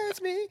me,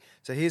 that's me.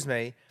 So here's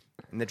me.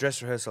 In the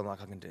dress rehearsal, I'm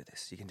like, I can do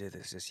this. You can do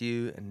this. Just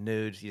you and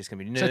nude. You're just going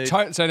to be nude.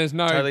 So there's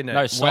no... Totally nude.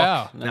 No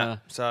sock. Wow. No.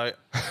 So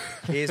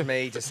here's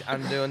me just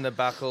undoing the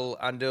buckle,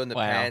 undoing the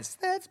pants.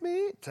 That's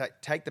me.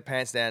 Take the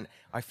pants down.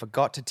 I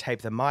forgot to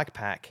tape the mic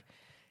pack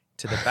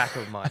to the back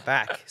of my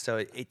back. So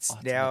it's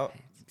now...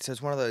 So it's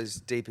one of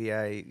those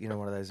DPA,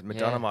 one of those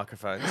Madonna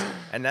microphones,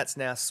 and that's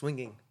now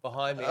swinging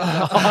behind me.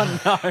 Oh,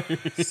 no.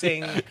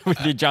 Sing.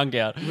 With your junk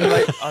out.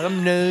 Like,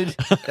 I'm nude.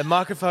 The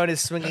microphone is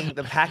swinging.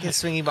 The pack is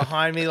swinging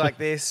behind me like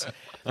this.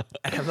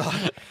 And I'm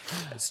like,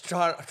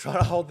 trying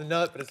to hold the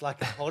note, but it's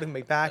like holding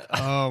me back.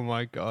 Oh,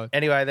 my God.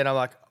 Anyway, then I'm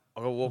like,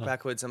 I've got to walk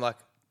backwards. I'm like,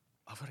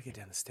 I've got to get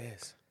down the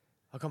stairs.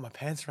 I've got my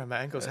pants around my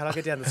ankles. How do I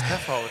get down the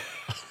scaffold?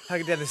 How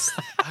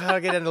do I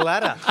get down the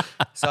ladder?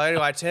 So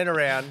anyway, I turn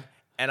around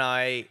and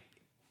I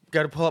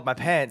go to pull up my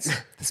pants.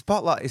 The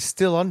spotlight is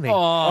still on me.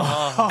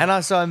 Oh.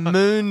 And so I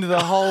mooned the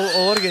whole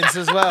audience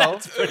as well.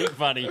 It's pretty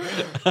funny.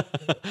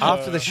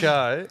 After the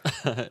show,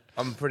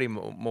 I'm pretty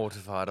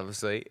mortified,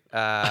 obviously.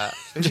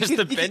 Just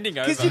the bending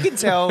over. Because you can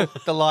tell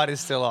the light is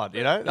still on,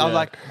 I'm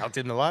like, I'll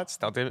dim the lights.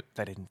 They'll dim it.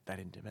 They didn't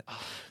dim it. But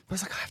I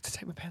was like, I have to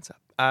take my pants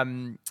up.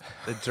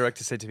 The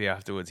director said to me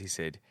afterwards, he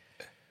said,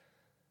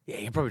 yeah,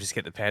 you can probably just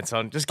get the pants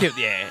on. Just get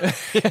the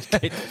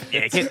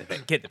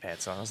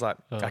pants on. I was like,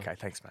 okay,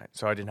 thanks, mate.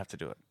 So I didn't have to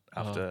do it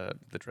after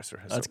the dress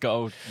rehearsal. Let's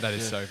go. That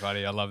is so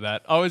funny. I love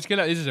that.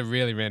 This is a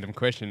really random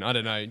question. I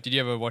don't know. Did you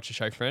ever watch the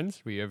show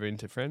Friends? Were you ever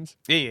into Friends?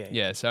 Yeah.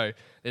 Yeah, so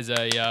there's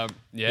a,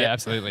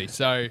 absolutely.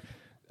 So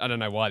I don't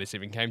know why this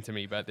even came to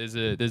me, but there's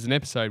an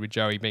episode with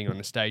Joey being on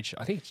the stage.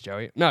 I think it's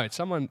Joey. No, it's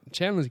someone,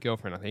 Chandler's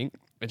girlfriend, I think.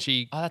 And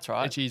she... Oh, that's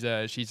right.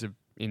 And she's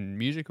in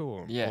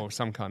musical or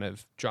some kind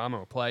of drama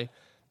or play.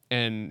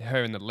 And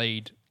her and the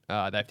lead, they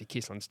have to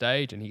kiss on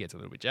stage, and he gets a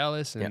little bit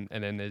jealous, and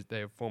then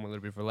they form a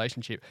little bit of a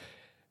relationship.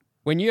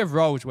 When you have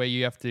roles where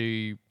you have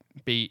to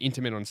be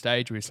intimate on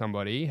stage with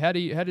somebody, how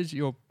does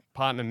your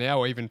partner now,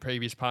 or even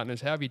previous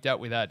partners, how have you dealt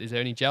with that? Is there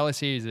any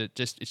jealousy? Is it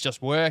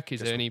just work? Is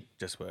there any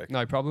just work?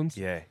 No problems?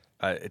 Yeah,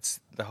 it's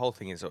the whole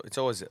thing is it's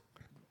always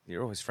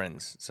you're always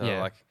friends.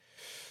 So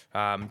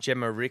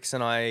Gemma Ricks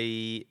and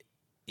I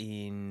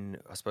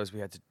suppose we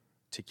had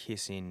to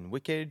kiss in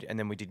Wicked, and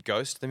then we did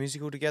Ghost the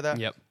musical together.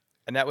 Yep.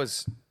 And that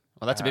was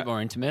that's a bit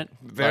more intimate.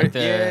 very Like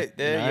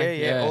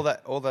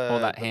all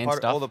that hand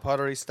stuff. all the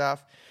pottery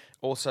stuff.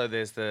 Also,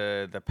 there's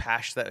the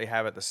pash that we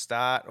have at the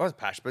start. Well, it's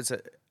pash, but it's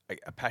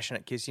a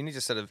passionate kiss. You need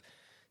to sort of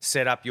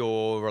set up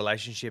your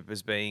relationship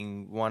as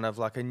being one of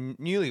like a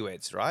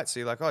newlyweds, right? So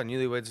you're like, oh,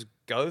 newlyweds,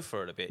 go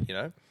for it a bit,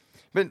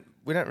 But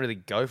we don't really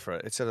go for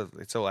it.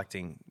 It's all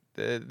acting.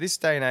 This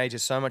day and age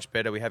is so much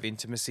better. We have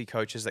intimacy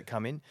coaches that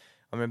come in.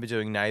 I remember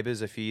doing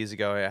Neighbours a few years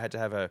ago. I had to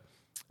have a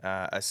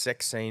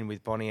sex scene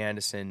with Bonnie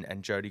Anderson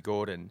and Jodie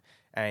Gordon,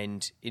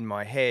 and in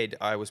my head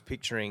I was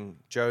picturing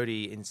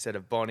Jodie instead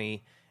of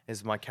Bonnie,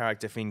 as my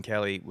character Finn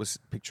Kelly was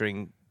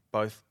picturing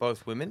both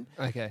women.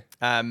 Okay.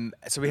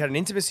 So we had an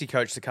intimacy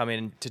coach to come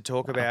in to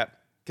talk about,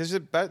 because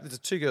the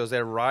two girls,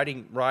 they're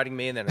riding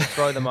me, and then I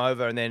throw them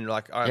over, and then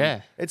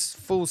it's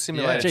full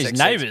simulated sex. Jeez,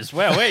 Neighbours,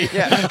 wow,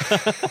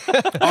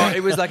 Yeah.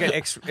 It was like an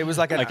it was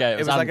like it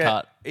was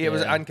uncut. It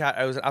was uncut.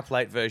 It was an up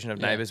late version of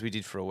Neighbours we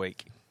did for a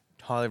week.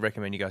 Highly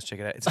recommend you guys check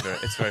it out. It's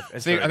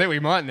very I think we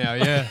might now,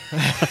 yeah.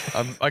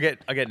 I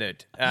get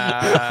nude.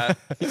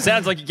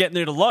 Sounds like you get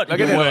nude a lot. I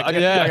get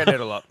nude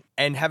a lot.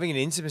 And having an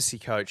intimacy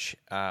coach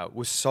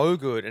was so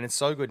good, and it's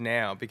so good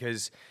now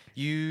because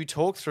you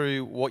talk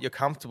through what you're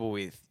comfortable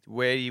with.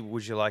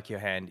 Would you like your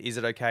hand? Is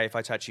it okay if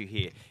I touch you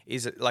here?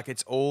 Is it like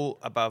it's all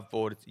above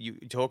board? You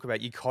talk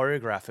about, you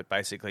choreograph it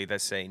basically, the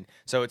scene.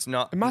 So it's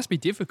not... It must be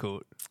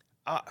difficult.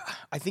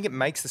 I think it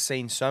makes the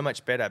scene so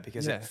much better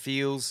because it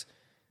feels...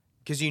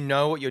 Because you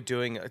know what you're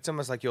doing. It's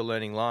almost like you're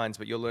learning lines,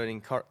 but you're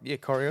learning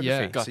choreography.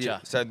 Yeah, gotcha.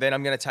 So then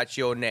I'm going to touch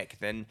your neck.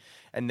 And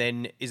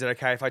then is it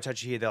okay if I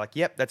touch you here? They're like,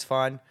 yep, that's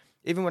fine.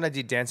 Even when I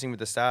did Dancing with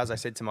the Stars, I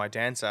said to my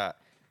dancer,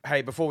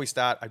 hey, before we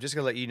start, I'm just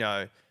going to let you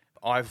know,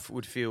 I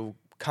would feel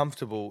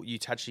comfortable you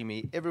touching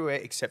me everywhere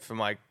except for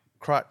my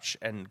crotch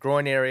and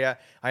groin area.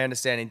 I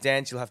understand in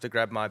dance you'll have to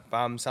grab my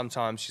bum.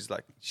 Sometimes she's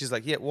like,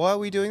 yeah, why are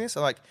we doing this?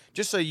 I'm like,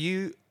 just so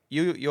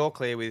you're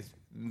clear with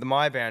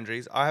my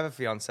boundaries. I have a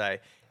fiance.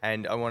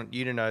 And I want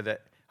you to know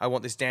that I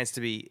want this dance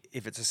to be,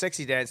 if it's a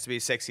sexy dance, to be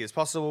as sexy as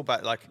possible.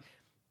 But like,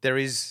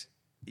 there's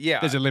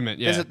a limit.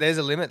 Yeah, there's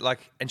a limit.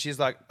 Like, and she's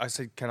like, I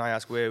said, can I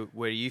ask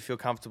where you feel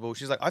comfortable?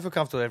 She's like, I feel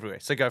comfortable everywhere,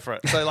 so go for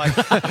it. So like,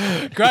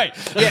 great.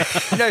 Yeah,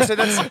 so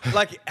that's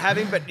like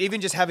but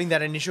even just having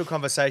that initial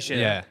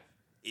conversation,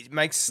 it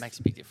makes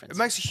a big difference. It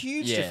makes a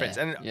huge difference.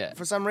 And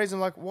for some reason,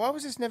 like, why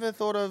was this never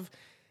thought of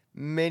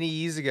many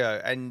years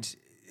ago? And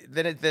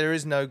then there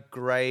is no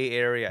grey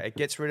area. It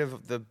gets rid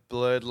of the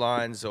blurred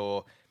lines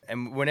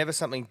And whenever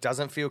something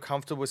doesn't feel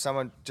comfortable with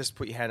someone, just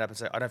put your hand up and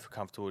say, I don't feel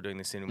comfortable doing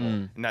this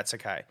anymore. And that's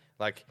okay.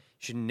 Like, you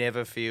should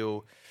never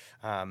feel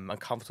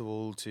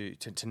uncomfortable to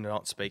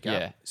not speak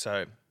up.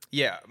 So,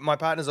 yeah, my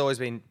partner's always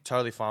been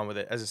totally fine with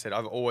it. As I said,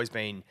 I've always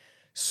been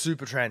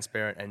super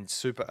transparent and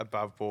super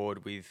above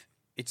board with,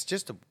 it's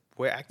just,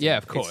 we're acting. Yeah,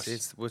 of course.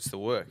 It's the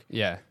work.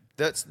 Yeah.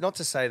 That's not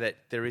to say that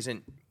there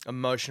isn't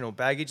emotional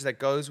baggage that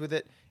goes with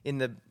it. In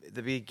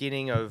the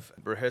beginning of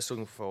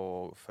rehearsing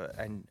for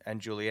and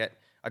Juliet,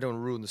 I don't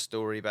want to ruin the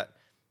story, but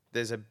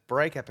there's a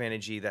breakup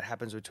energy that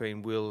happens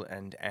between Will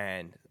and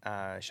Anne,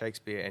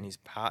 Shakespeare and his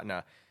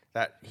partner,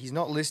 that he's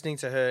not listening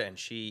to her and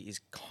she is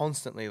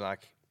constantly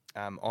like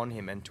on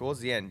him. And towards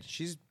the end,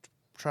 she's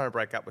trying to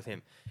break up with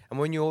him. And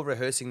when you're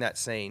rehearsing that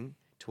scene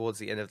towards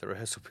the end of the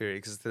rehearsal period,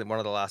 because it's one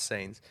of the last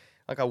scenes,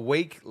 like a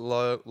week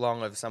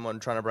long of someone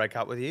trying to break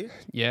up with you.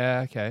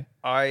 Yeah, okay.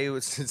 I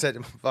was said,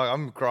 like,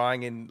 I'm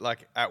crying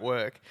at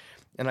work,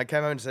 and I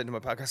came home and said to my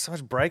partner, "So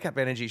much breakup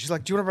energy." She's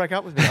like, "Do you want to break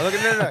up with me?" I'm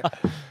like,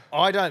 "No,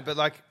 I don't." But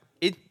like,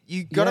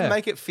 you got to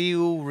make it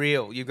feel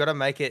real. You got to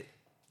make it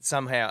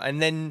somehow,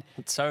 and then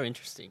It's so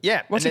interesting.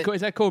 yeah. What's and it called?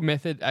 Is that called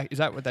method? Is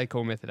that what they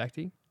call method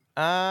acting?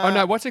 then, Oh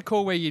no, what's it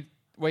called where you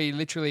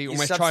literally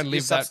almost try and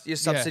live that? You're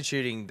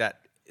substituting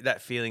that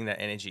feeling,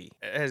 that energy.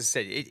 As I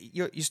said,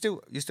 you're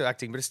still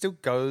acting, but it still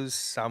goes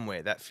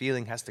somewhere. That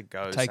feeling has to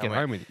go. Take somewhere.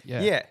 it home with you.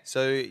 Yeah. Yeah.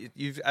 So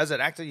as an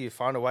actor, you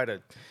find a way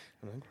to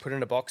put it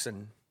in a box.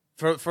 And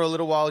for a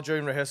little while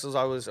during rehearsals,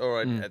 at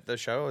the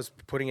show,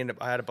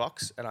 I had a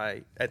box,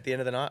 and at the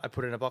end of the night, I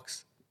put it in a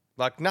box.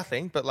 Like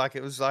nothing, but like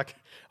it was like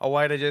a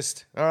way to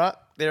just, all right,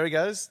 there he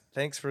goes.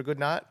 Thanks for a good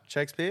night,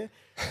 Shakespeare.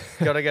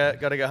 Gotta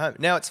go home.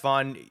 Now it's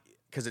fine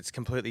because it's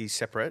completely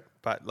separate.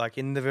 But like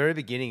in the very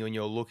beginning, when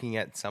you're looking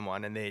at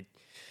someone and they're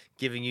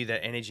giving you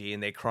that energy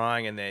and they're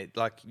crying and they're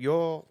like,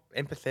 you're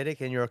empathetic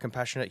and you're a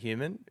compassionate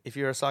human. If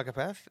you're a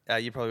psychopath,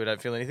 you probably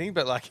don't feel anything.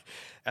 But like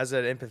as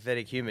an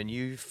empathetic human,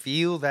 you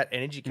feel that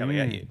energy coming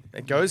at you.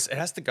 It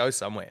has to go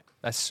somewhere.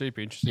 That's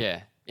super interesting.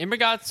 Yeah. In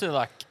regards to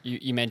like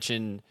you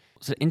mentioned,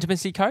 was it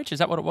intimacy coach? Is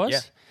that what it was?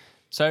 Yeah.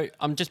 So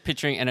I'm just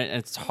picturing, and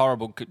it's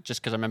horrible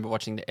just because I remember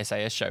watching the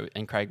SAS show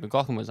and Craig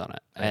McLachlan was on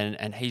it,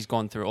 and he's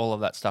gone through all of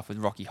that stuff with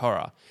Rocky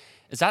Horror.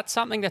 Is that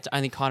something that's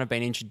only kind of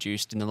been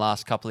introduced in the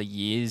last couple of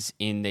years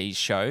in these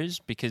shows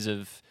because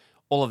of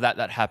all of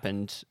that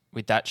happened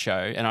with that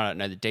show? And I don't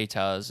know the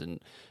details,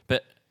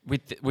 but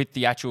with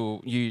the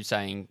actual you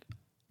saying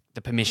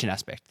the permission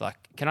aspect, like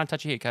can I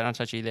touch you here? Can I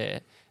touch you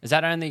there? Is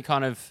that only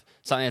kind of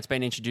something that's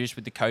been introduced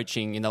with the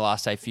coaching in the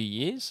last say few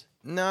years?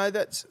 No,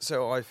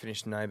 so I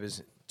finished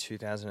Neighbours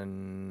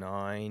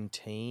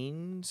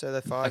 2019, so they're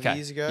 5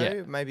 years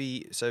ago,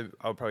 maybe. So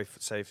I'll probably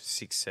say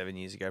 6-7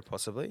 years ago,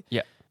 possibly.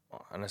 Yeah.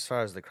 And as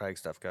far as the Craig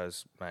stuff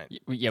goes,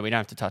 mate, Yeah, we don't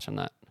have to touch on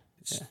that.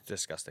 it's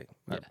disgusting.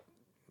 Yeah.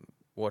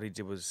 What he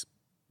did was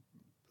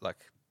like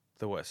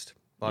the worst.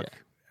 Like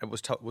it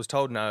was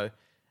told no,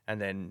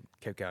 and then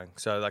kept going.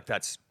 So like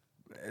that's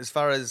as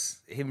far as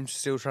him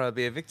still trying to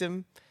be a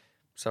victim.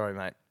 Sorry,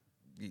 mate.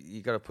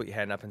 You got to put your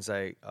hand up and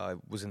say I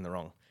was in the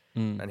wrong.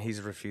 And he's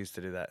refused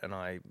to do that, and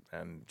I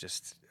am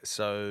just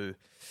so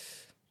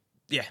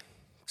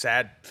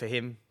sad for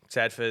him,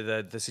 sad for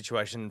the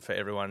situation, for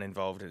everyone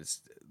involved. I'm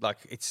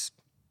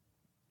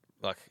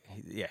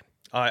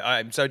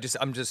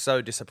just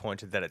so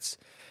disappointed that it's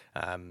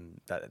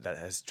that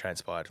has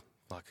transpired.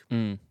 Like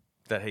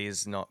that he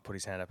has not put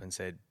his hand up and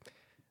said,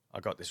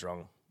 "I got this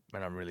wrong,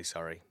 and I'm really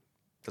sorry."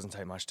 Doesn't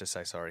take much to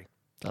say sorry.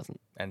 Doesn't.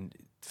 And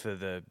for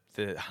the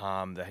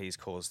harm that he's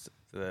caused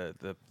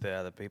the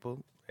other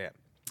people,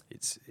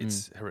 it's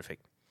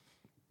horrific.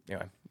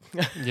 Anyway.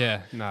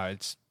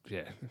 It's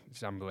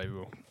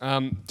unbelievable.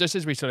 Just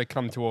as we sort of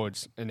come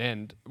towards an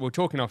end, we were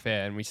talking off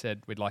air and we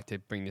said we'd like to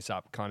bring this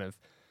up kind of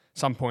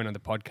some point on the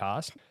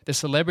podcast. The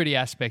celebrity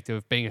aspect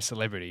of being a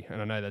celebrity, and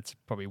I know that's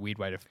probably a weird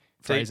way to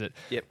phrase it.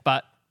 Yep.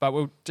 But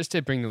we'll just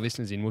to bring the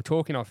listeners in, we're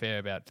talking off air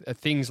about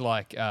things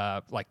like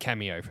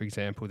Cameo, for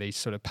example, these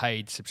sort of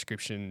paid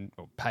subscription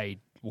or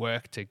paid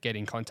work to get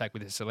in contact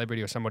with a celebrity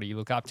or somebody you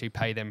look up to,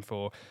 pay them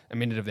for a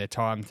minute of their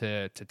time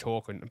to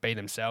talk and be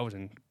themselves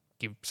and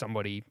give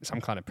somebody some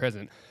kind of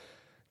present.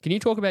 Can you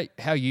talk about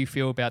how you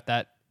feel about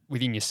that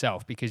within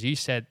yourself? Because you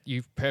said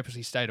you've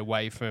purposely stayed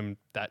away from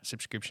that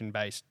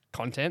subscription-based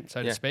content,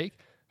 so to speak,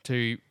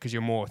 because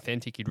you're more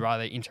authentic. You'd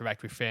rather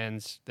interact with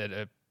fans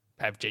that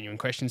have genuine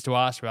questions to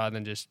ask rather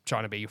than just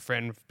trying to be your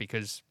friend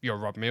because you're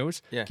Rob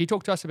Mills. Yeah. Can you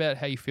talk to us about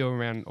how you feel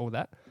around all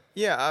that?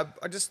 Yeah,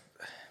 I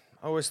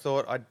always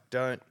thought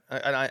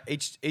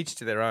each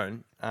to their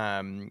own.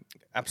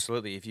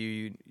 Absolutely, if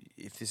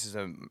this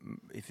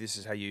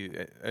is how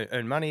you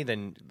earn money,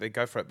 then they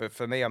go for it. But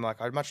for me, I'm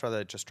like, I'd much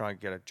rather just try and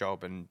get a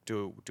job and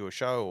do a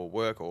show or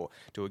work or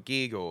do a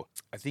gig. Or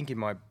I think in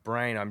my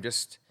brain, I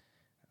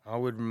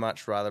would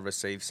much rather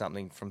receive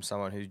something from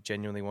someone who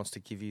genuinely wants to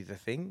give you the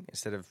thing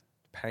instead of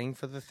paying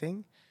for the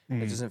thing.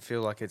 It doesn't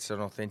feel like it's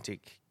an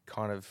authentic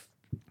kind of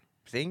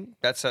thing.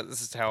 This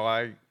is how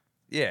I.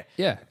 Yeah.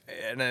 Yeah.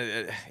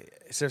 And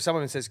so if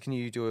someone says, "Can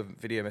you do a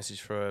video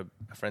message for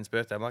a friend's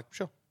birthday?" I'm like,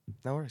 "Sure."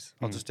 No worries.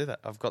 I'll just do that.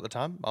 I've got the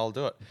time. I'll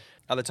do it.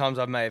 Other times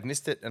I may have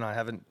missed it and I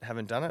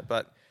haven't done it,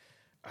 but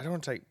I don't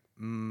want to take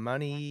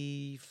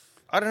money.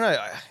 I don't know.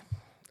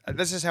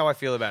 This is how I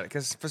feel about it.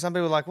 Because for some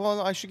people, like,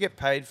 well, I should get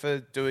paid for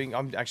doing.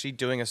 I'm actually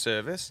doing a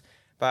service,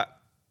 but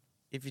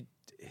if you,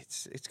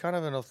 it's kind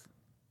of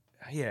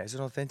it's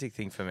an authentic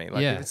thing for me.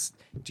 Like,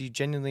 do you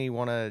genuinely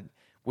want to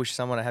wish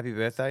someone a happy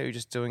birthday, or are you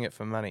just doing it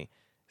for money?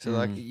 So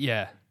like,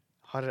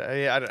 I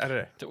don't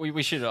know.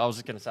 We should. I was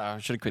just going to say I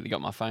should have quickly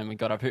got my phone. We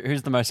got up.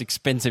 Who's the most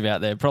expensive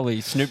out there? Probably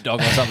Snoop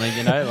Dogg or something.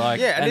 You know,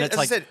 like and it's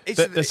like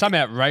there's some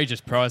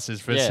outrageous prices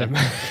for some.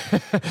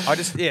 I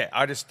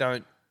just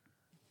don't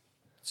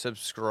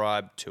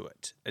subscribe to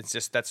it. It's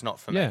just that's not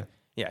for me.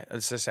 Yeah,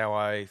 it's just how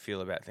I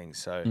feel about things.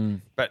 So,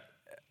 but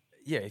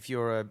if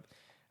you're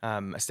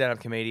a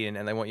stand-up comedian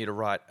and they want you to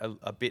write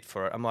a bit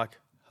for it, I'm like,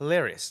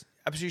 hilarious.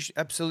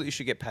 Absolutely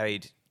should get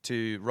paid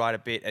to write a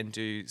bit and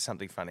do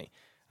something funny.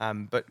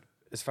 But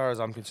as far as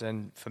I'm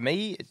concerned, for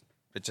me,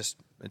 it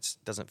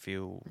doesn't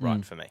feel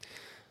right for me.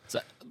 So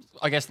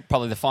I guess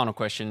probably the final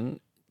question,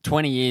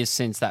 20 years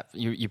since that,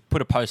 you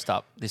put a post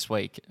up this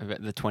week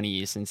about the 20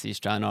 years since the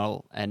Australian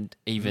Idol, and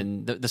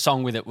even the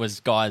song with it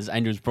was Guys,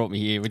 Angels Brought Me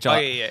Here, which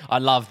I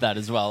love that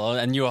as well.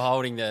 And you were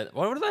holding what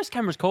are those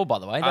cameras called, by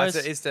the way?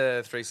 It's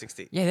the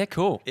 360. Yeah, they're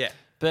cool. Yeah.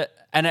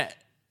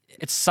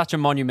 It's such a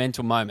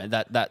monumental moment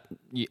that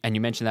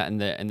you mentioned that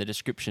in the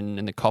description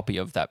and the copy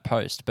of that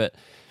post. But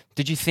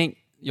did you think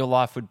your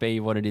life would be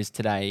what it is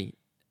today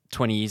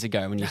 20 years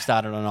ago when you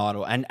started on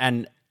Idol?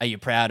 And are you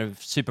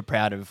super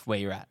proud of where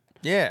you're at?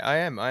 Yeah, I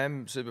am. I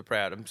am super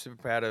proud. I'm super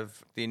proud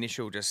of the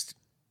initial just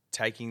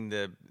taking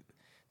the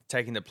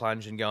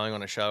plunge and going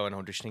on a show and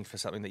auditioning for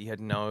something that you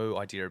had no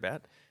idea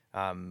about.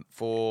 There's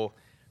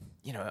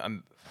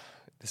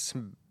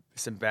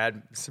some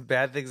bad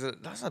things.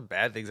 That's not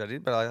bad things I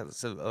did, but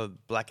it's a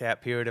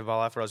blackout period of my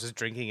life where I was just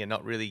drinking and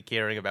not really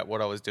caring about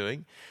what I was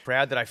doing.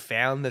 Proud that I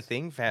found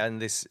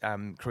this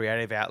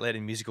creative outlet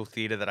in musical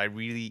theatre that I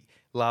really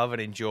love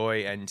and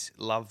enjoy, and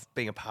love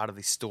being a part of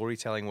this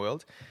storytelling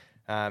world.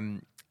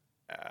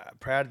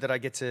 Proud that I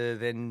get to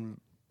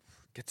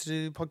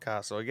do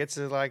podcasts, or I get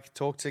to like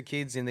talk to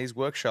kids in these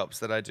workshops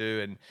that I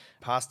do and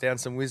pass down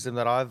some wisdom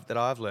that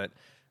I've learnt.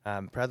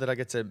 Proud that I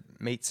get to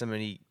meet so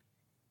many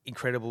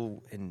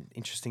incredible and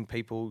interesting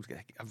people.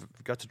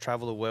 I've got to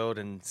travel the world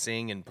and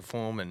sing and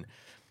perform and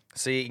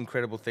see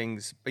incredible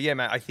things. But yeah,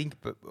 man, I think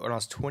when I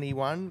was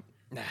 21,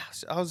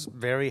 I was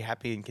very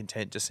happy and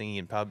content just singing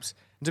in pubs.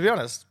 And to be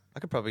honest, I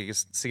could probably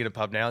just sing in a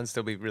pub now and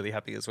still be really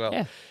happy as well.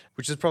 Yeah.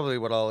 Which is probably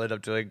what I'll end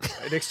up doing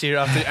next year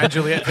after Anne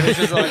Juliet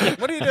finishes. Like,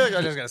 what are you doing?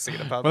 I'm just going to sing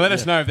in a pub. Well, let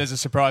us know if there's a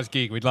surprise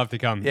gig. We'd love to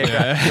come.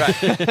 Yeah,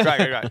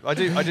 great.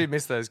 I do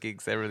miss those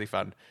gigs. They're really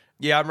fun.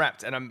 Yeah, I'm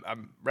wrapped, and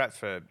I'm wrapped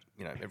for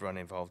everyone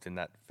involved in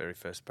that very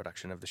first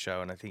production of the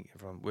show. And I think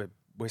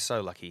we're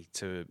so lucky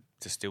to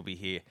still be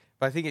here.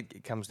 But I think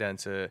it comes down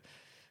to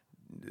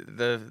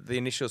the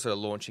initial sort of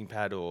launching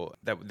pad or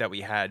that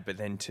we had, but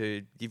then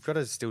you've got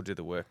to still do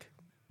the work.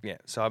 Yeah,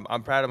 so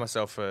I'm proud of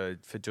myself for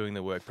doing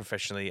the work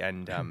professionally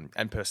and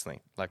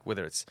personally. Like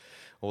whether it's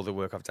all the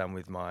work I've done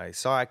with my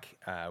psych,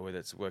 whether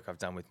it's work I've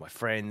done with my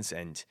friends,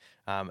 and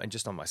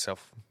just on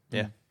myself.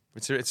 Yeah,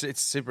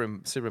 it's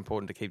super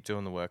important to keep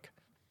doing the work.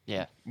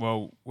 Yeah.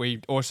 Well, we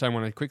also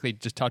want to quickly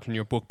just touch on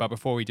your book, but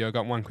before we do, I've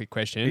got one quick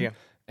question. Yeah.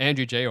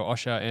 Andrew G or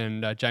Osher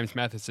and James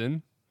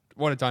Matheson.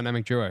 What a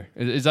dynamic duo!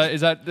 Is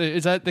that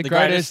the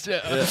greatest?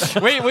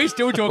 We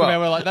still talk about.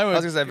 We're like they were. I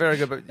was going to say very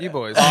good, but you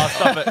boys.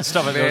 Oh,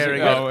 stop it! Very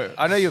good.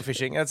 I know you're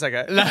fishing. That's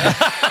okay.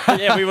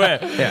 Yeah, we were.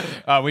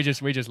 Yeah. We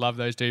just love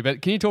those two.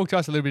 But can you talk to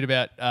us a little bit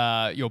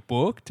about your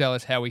book? Tell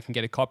us how we can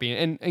get a copy,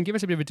 and give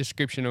us a bit of a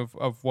description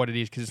of what it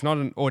is, because it's not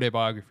an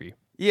autobiography.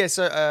 Yeah,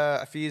 so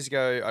a few years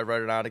ago, I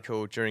wrote an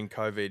article during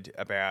COVID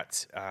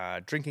about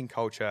drinking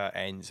culture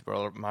and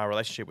my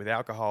relationship with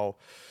alcohol.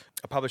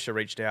 A publisher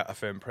reached out,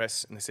 Affirm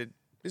Press, and they said,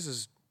 This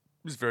is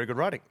very good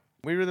writing.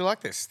 We really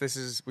like this.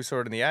 We saw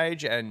it in The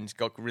Age and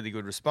got really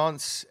good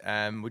response.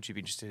 Would you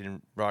be interested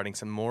in writing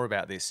some more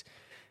about this?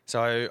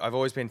 So I've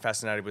always been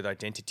fascinated with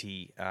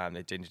identity, the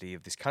identity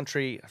of this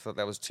country. I thought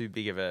that was too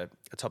big of a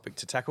topic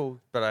to tackle,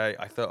 but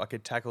I thought I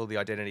could tackle the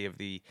identity of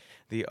the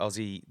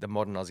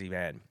modern Aussie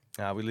man.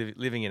 We're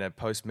living in a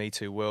post-Me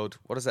Too world.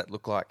 What does that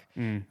look like?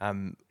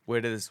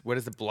 Where does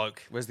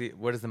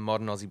the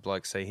modern Aussie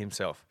bloke see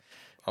himself?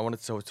 I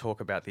wanted to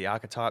talk about the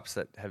archetypes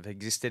that have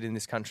existed in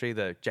this country,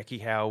 the Jackie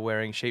Howe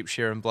wearing sheep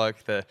shearing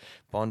bloke, the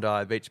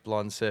Bondi beach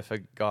blonde surfer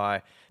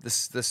guy, the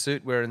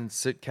suit wearing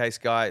suitcase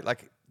guy.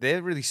 Like,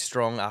 they're really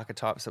strong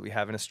archetypes that we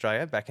have in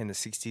Australia back in the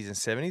 60s and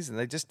 70s, and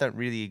they just don't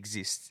really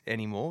exist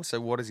anymore.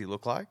 So what does he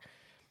look like?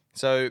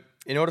 So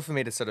in order for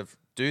me to sort of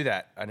do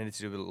that, I needed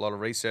to do a lot of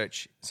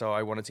research. So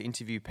I wanted to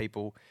interview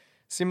people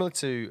similar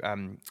to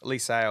Lee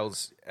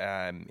Sales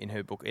in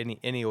her book,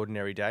 Any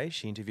Ordinary Day.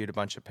 She interviewed a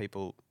bunch of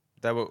people.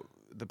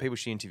 The people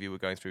she interviewed were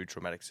going through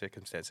traumatic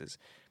circumstances,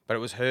 but it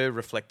was her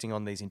reflecting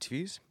on these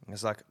interviews. I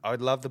was like,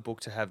 I'd love the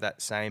book to have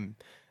that same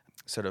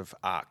sort of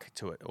arc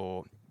to it,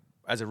 or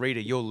as a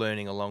reader, you're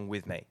learning along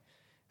with me.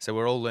 So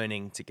we're all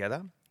learning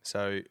together.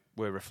 So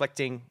we're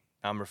reflecting,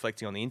 I'm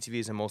reflecting on the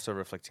interviews. I'm also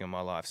reflecting on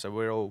my life. So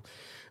we're all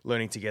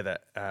learning together,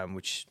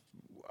 which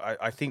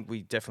I think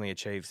we definitely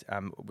achieved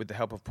with the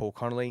help of Paul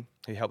Connolly,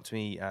 who helped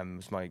me,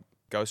 was my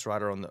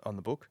ghostwriter on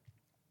the book.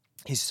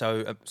 He's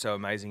so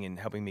amazing in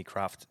helping me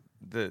craft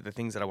the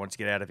things that I want to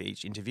get out of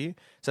each interview.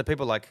 So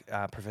people like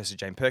Professor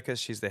Jane Perkis,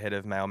 she's the head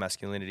of male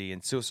masculinity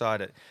and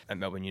suicide at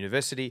Melbourne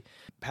University.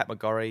 Pat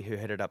McGorry, who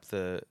headed up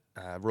the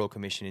Royal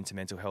Commission into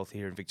Mental Health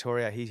here in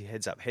Victoria, he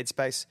heads up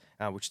Headspace,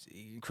 which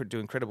do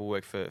incredible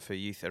work for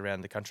youth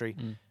around the country.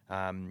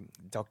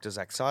 Dr.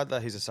 Zach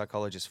Seidler, who's a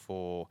psychologist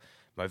for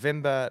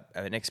Movember,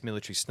 an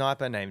ex-military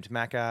sniper named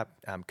Macca,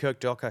 Kirk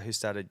Docker, who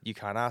started You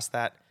Can't Ask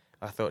That.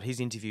 I thought he's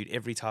interviewed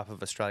every type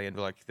of Australian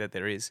that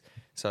there is,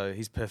 so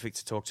he's perfect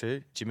to talk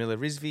to. Jamila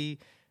Rizvi,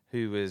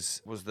 who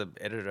was the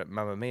editor at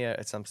Mamma Mia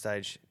at some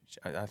stage.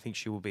 I think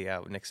she will be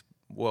our next.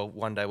 Well,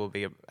 one day will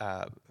be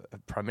a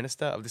prime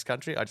minister of this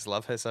country. I just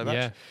love her so much.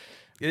 Yeah.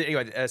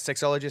 Anyway, a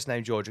sexologist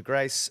named Georgia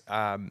Grace.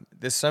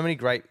 There's so many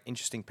great,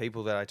 interesting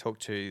people that I talk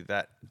to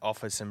that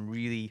offer some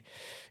really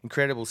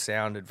incredible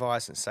sound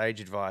advice and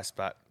sage advice.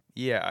 But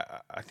yeah,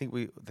 I think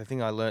the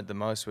thing I learned the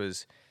most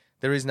was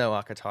there is no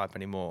archetype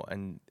anymore,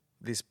 and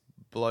this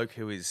bloke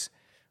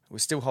we're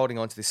still holding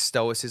on to this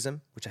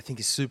stoicism, which I think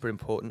is super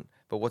important.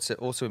 But what's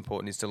also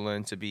important is to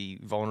learn to be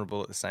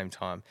vulnerable at the same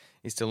time,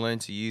 is to learn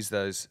to use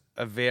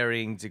a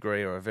varying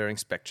degree or a varying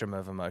spectrum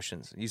of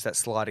emotions, use that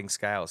sliding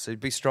scale. So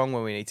be strong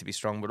when we need to be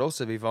strong, but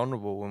also be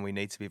vulnerable when we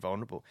need to be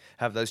vulnerable.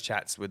 Have those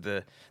chats with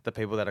the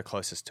people that are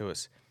closest to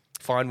us.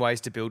 Find ways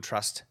to build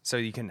trust so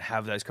you can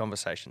have those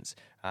conversations.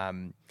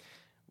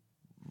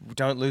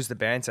 Don't lose the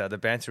banter. The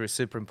banter is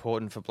super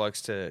important for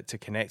blokes to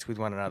connect with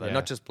one another. Yeah.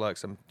 Not just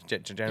blokes. I'm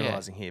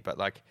generalizing here,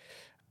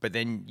 but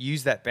then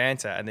use that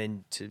banter and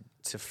then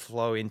to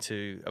flow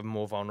into a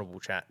more vulnerable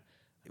chat.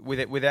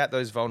 Without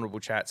those vulnerable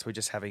chats, we're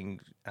just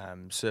having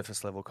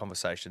surface level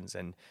conversations,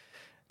 and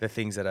the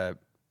things that are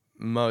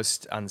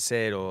most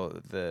unsaid or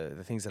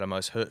the things that are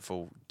most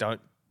hurtful don't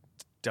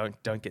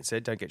get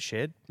said, don't get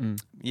shared.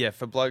 Yeah,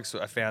 for blokes,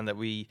 I found that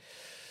we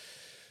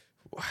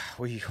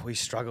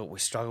struggle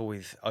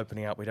with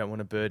opening up. We don't want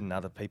to burden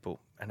other people,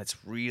 and it's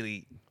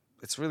really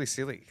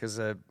silly because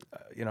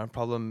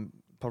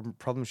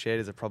problem shared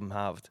is a problem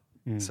halved.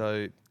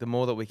 So the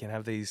more that we can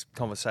have these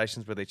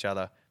conversations with each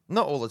other,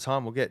 not all the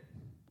time, we'll get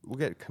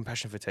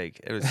compassion fatigue.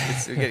 We'll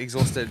get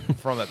exhausted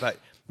from it, but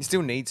you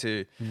still need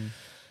to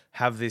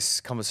have this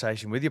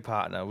conversation with your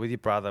partner, with your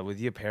brother, with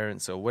your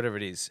parents, or whatever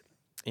it is,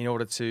 in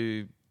order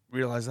to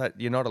realize that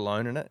you're not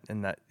alone in it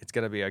and that it's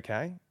going to be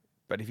okay.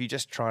 But if you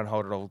just try and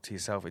hold it all to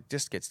yourself, it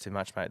just gets too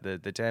much, mate. The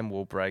damn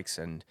wall breaks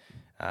and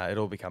it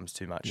all becomes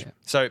too much. Yeah.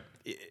 So,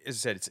 as I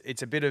said,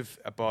 it's a bit of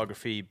a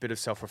biography, a bit of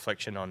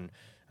self-reflection on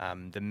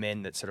the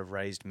men that sort of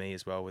raised me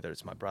as well, whether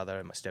it's my brother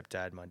and my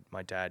stepdad,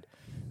 my dad,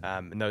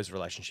 and those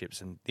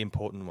relationships and the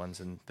important ones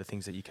and the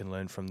things that you can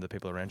learn from the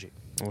people around you.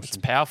 Awesome. It's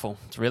powerful.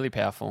 It's really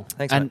powerful.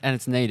 Thanks, and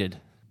it's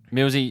needed.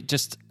 Millsy,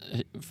 just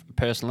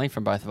personally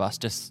from both of us,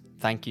 just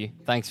thank you.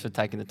 Thanks for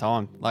taking the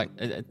time. Like,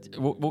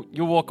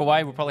 you'll walk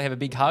away. We'll probably have a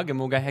big hug, and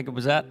we'll go, "Heck, it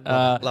was that."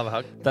 Love a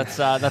hug.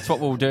 That's what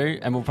we'll do,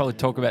 and we'll probably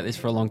talk about this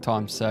for a long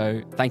time.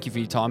 So, thank you for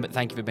your time, but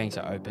thank you for being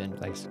so open.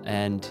 Thanks.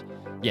 And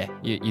yeah,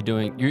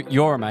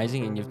 you're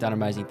amazing, and you've done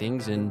amazing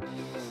things. And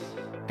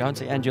go and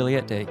see Anne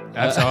Juliet D.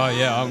 I'm sold.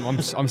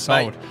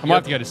 Mate, I might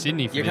have to go to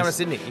Sydney for You're this. coming to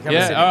Sydney. You're coming Yeah,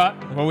 to Sydney. all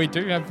right. Well,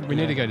 we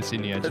need to go to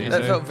Sydney actually.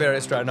 That so. felt very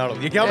Australian Idol.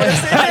 You're coming to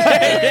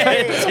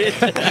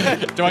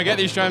Sydney. Do I get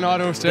the Australian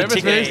Idol service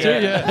for this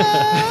too? Yeah.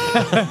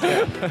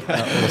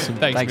 Awesome.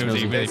 Thanks, Millsy.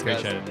 Millsy. Really Thanks, guys.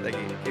 appreciate it. Thank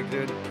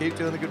you. Keep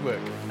doing the good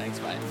work.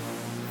 Thanks, mate.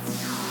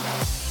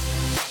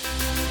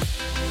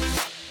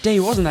 D,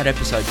 wasn't that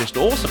episode just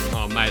awesome?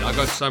 Oh, mate, I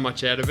got so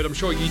much out of it. I'm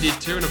sure you did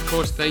too. And of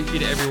course, thank you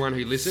to everyone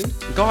who listened.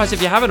 Guys,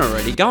 if you haven't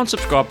already, go and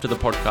subscribe to the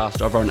podcast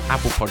over on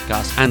Apple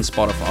Podcasts and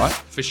Spotify.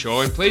 For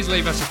sure. And please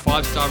leave us a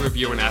 5-star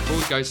review on Apple.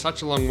 It goes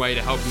such a long way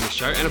to helping the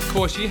show. And of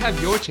course, you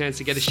have your chance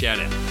to get a shout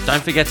out.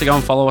 Don't forget to go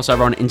and follow us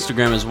over on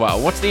Instagram as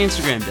well. What's the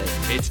Instagram, D?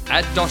 It's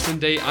at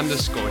 @DosandD_.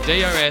 DOSANDD_.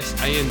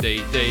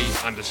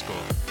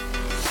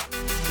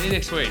 See you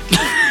next week.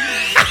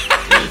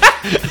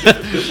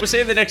 We'll see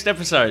you in the next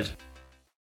episode.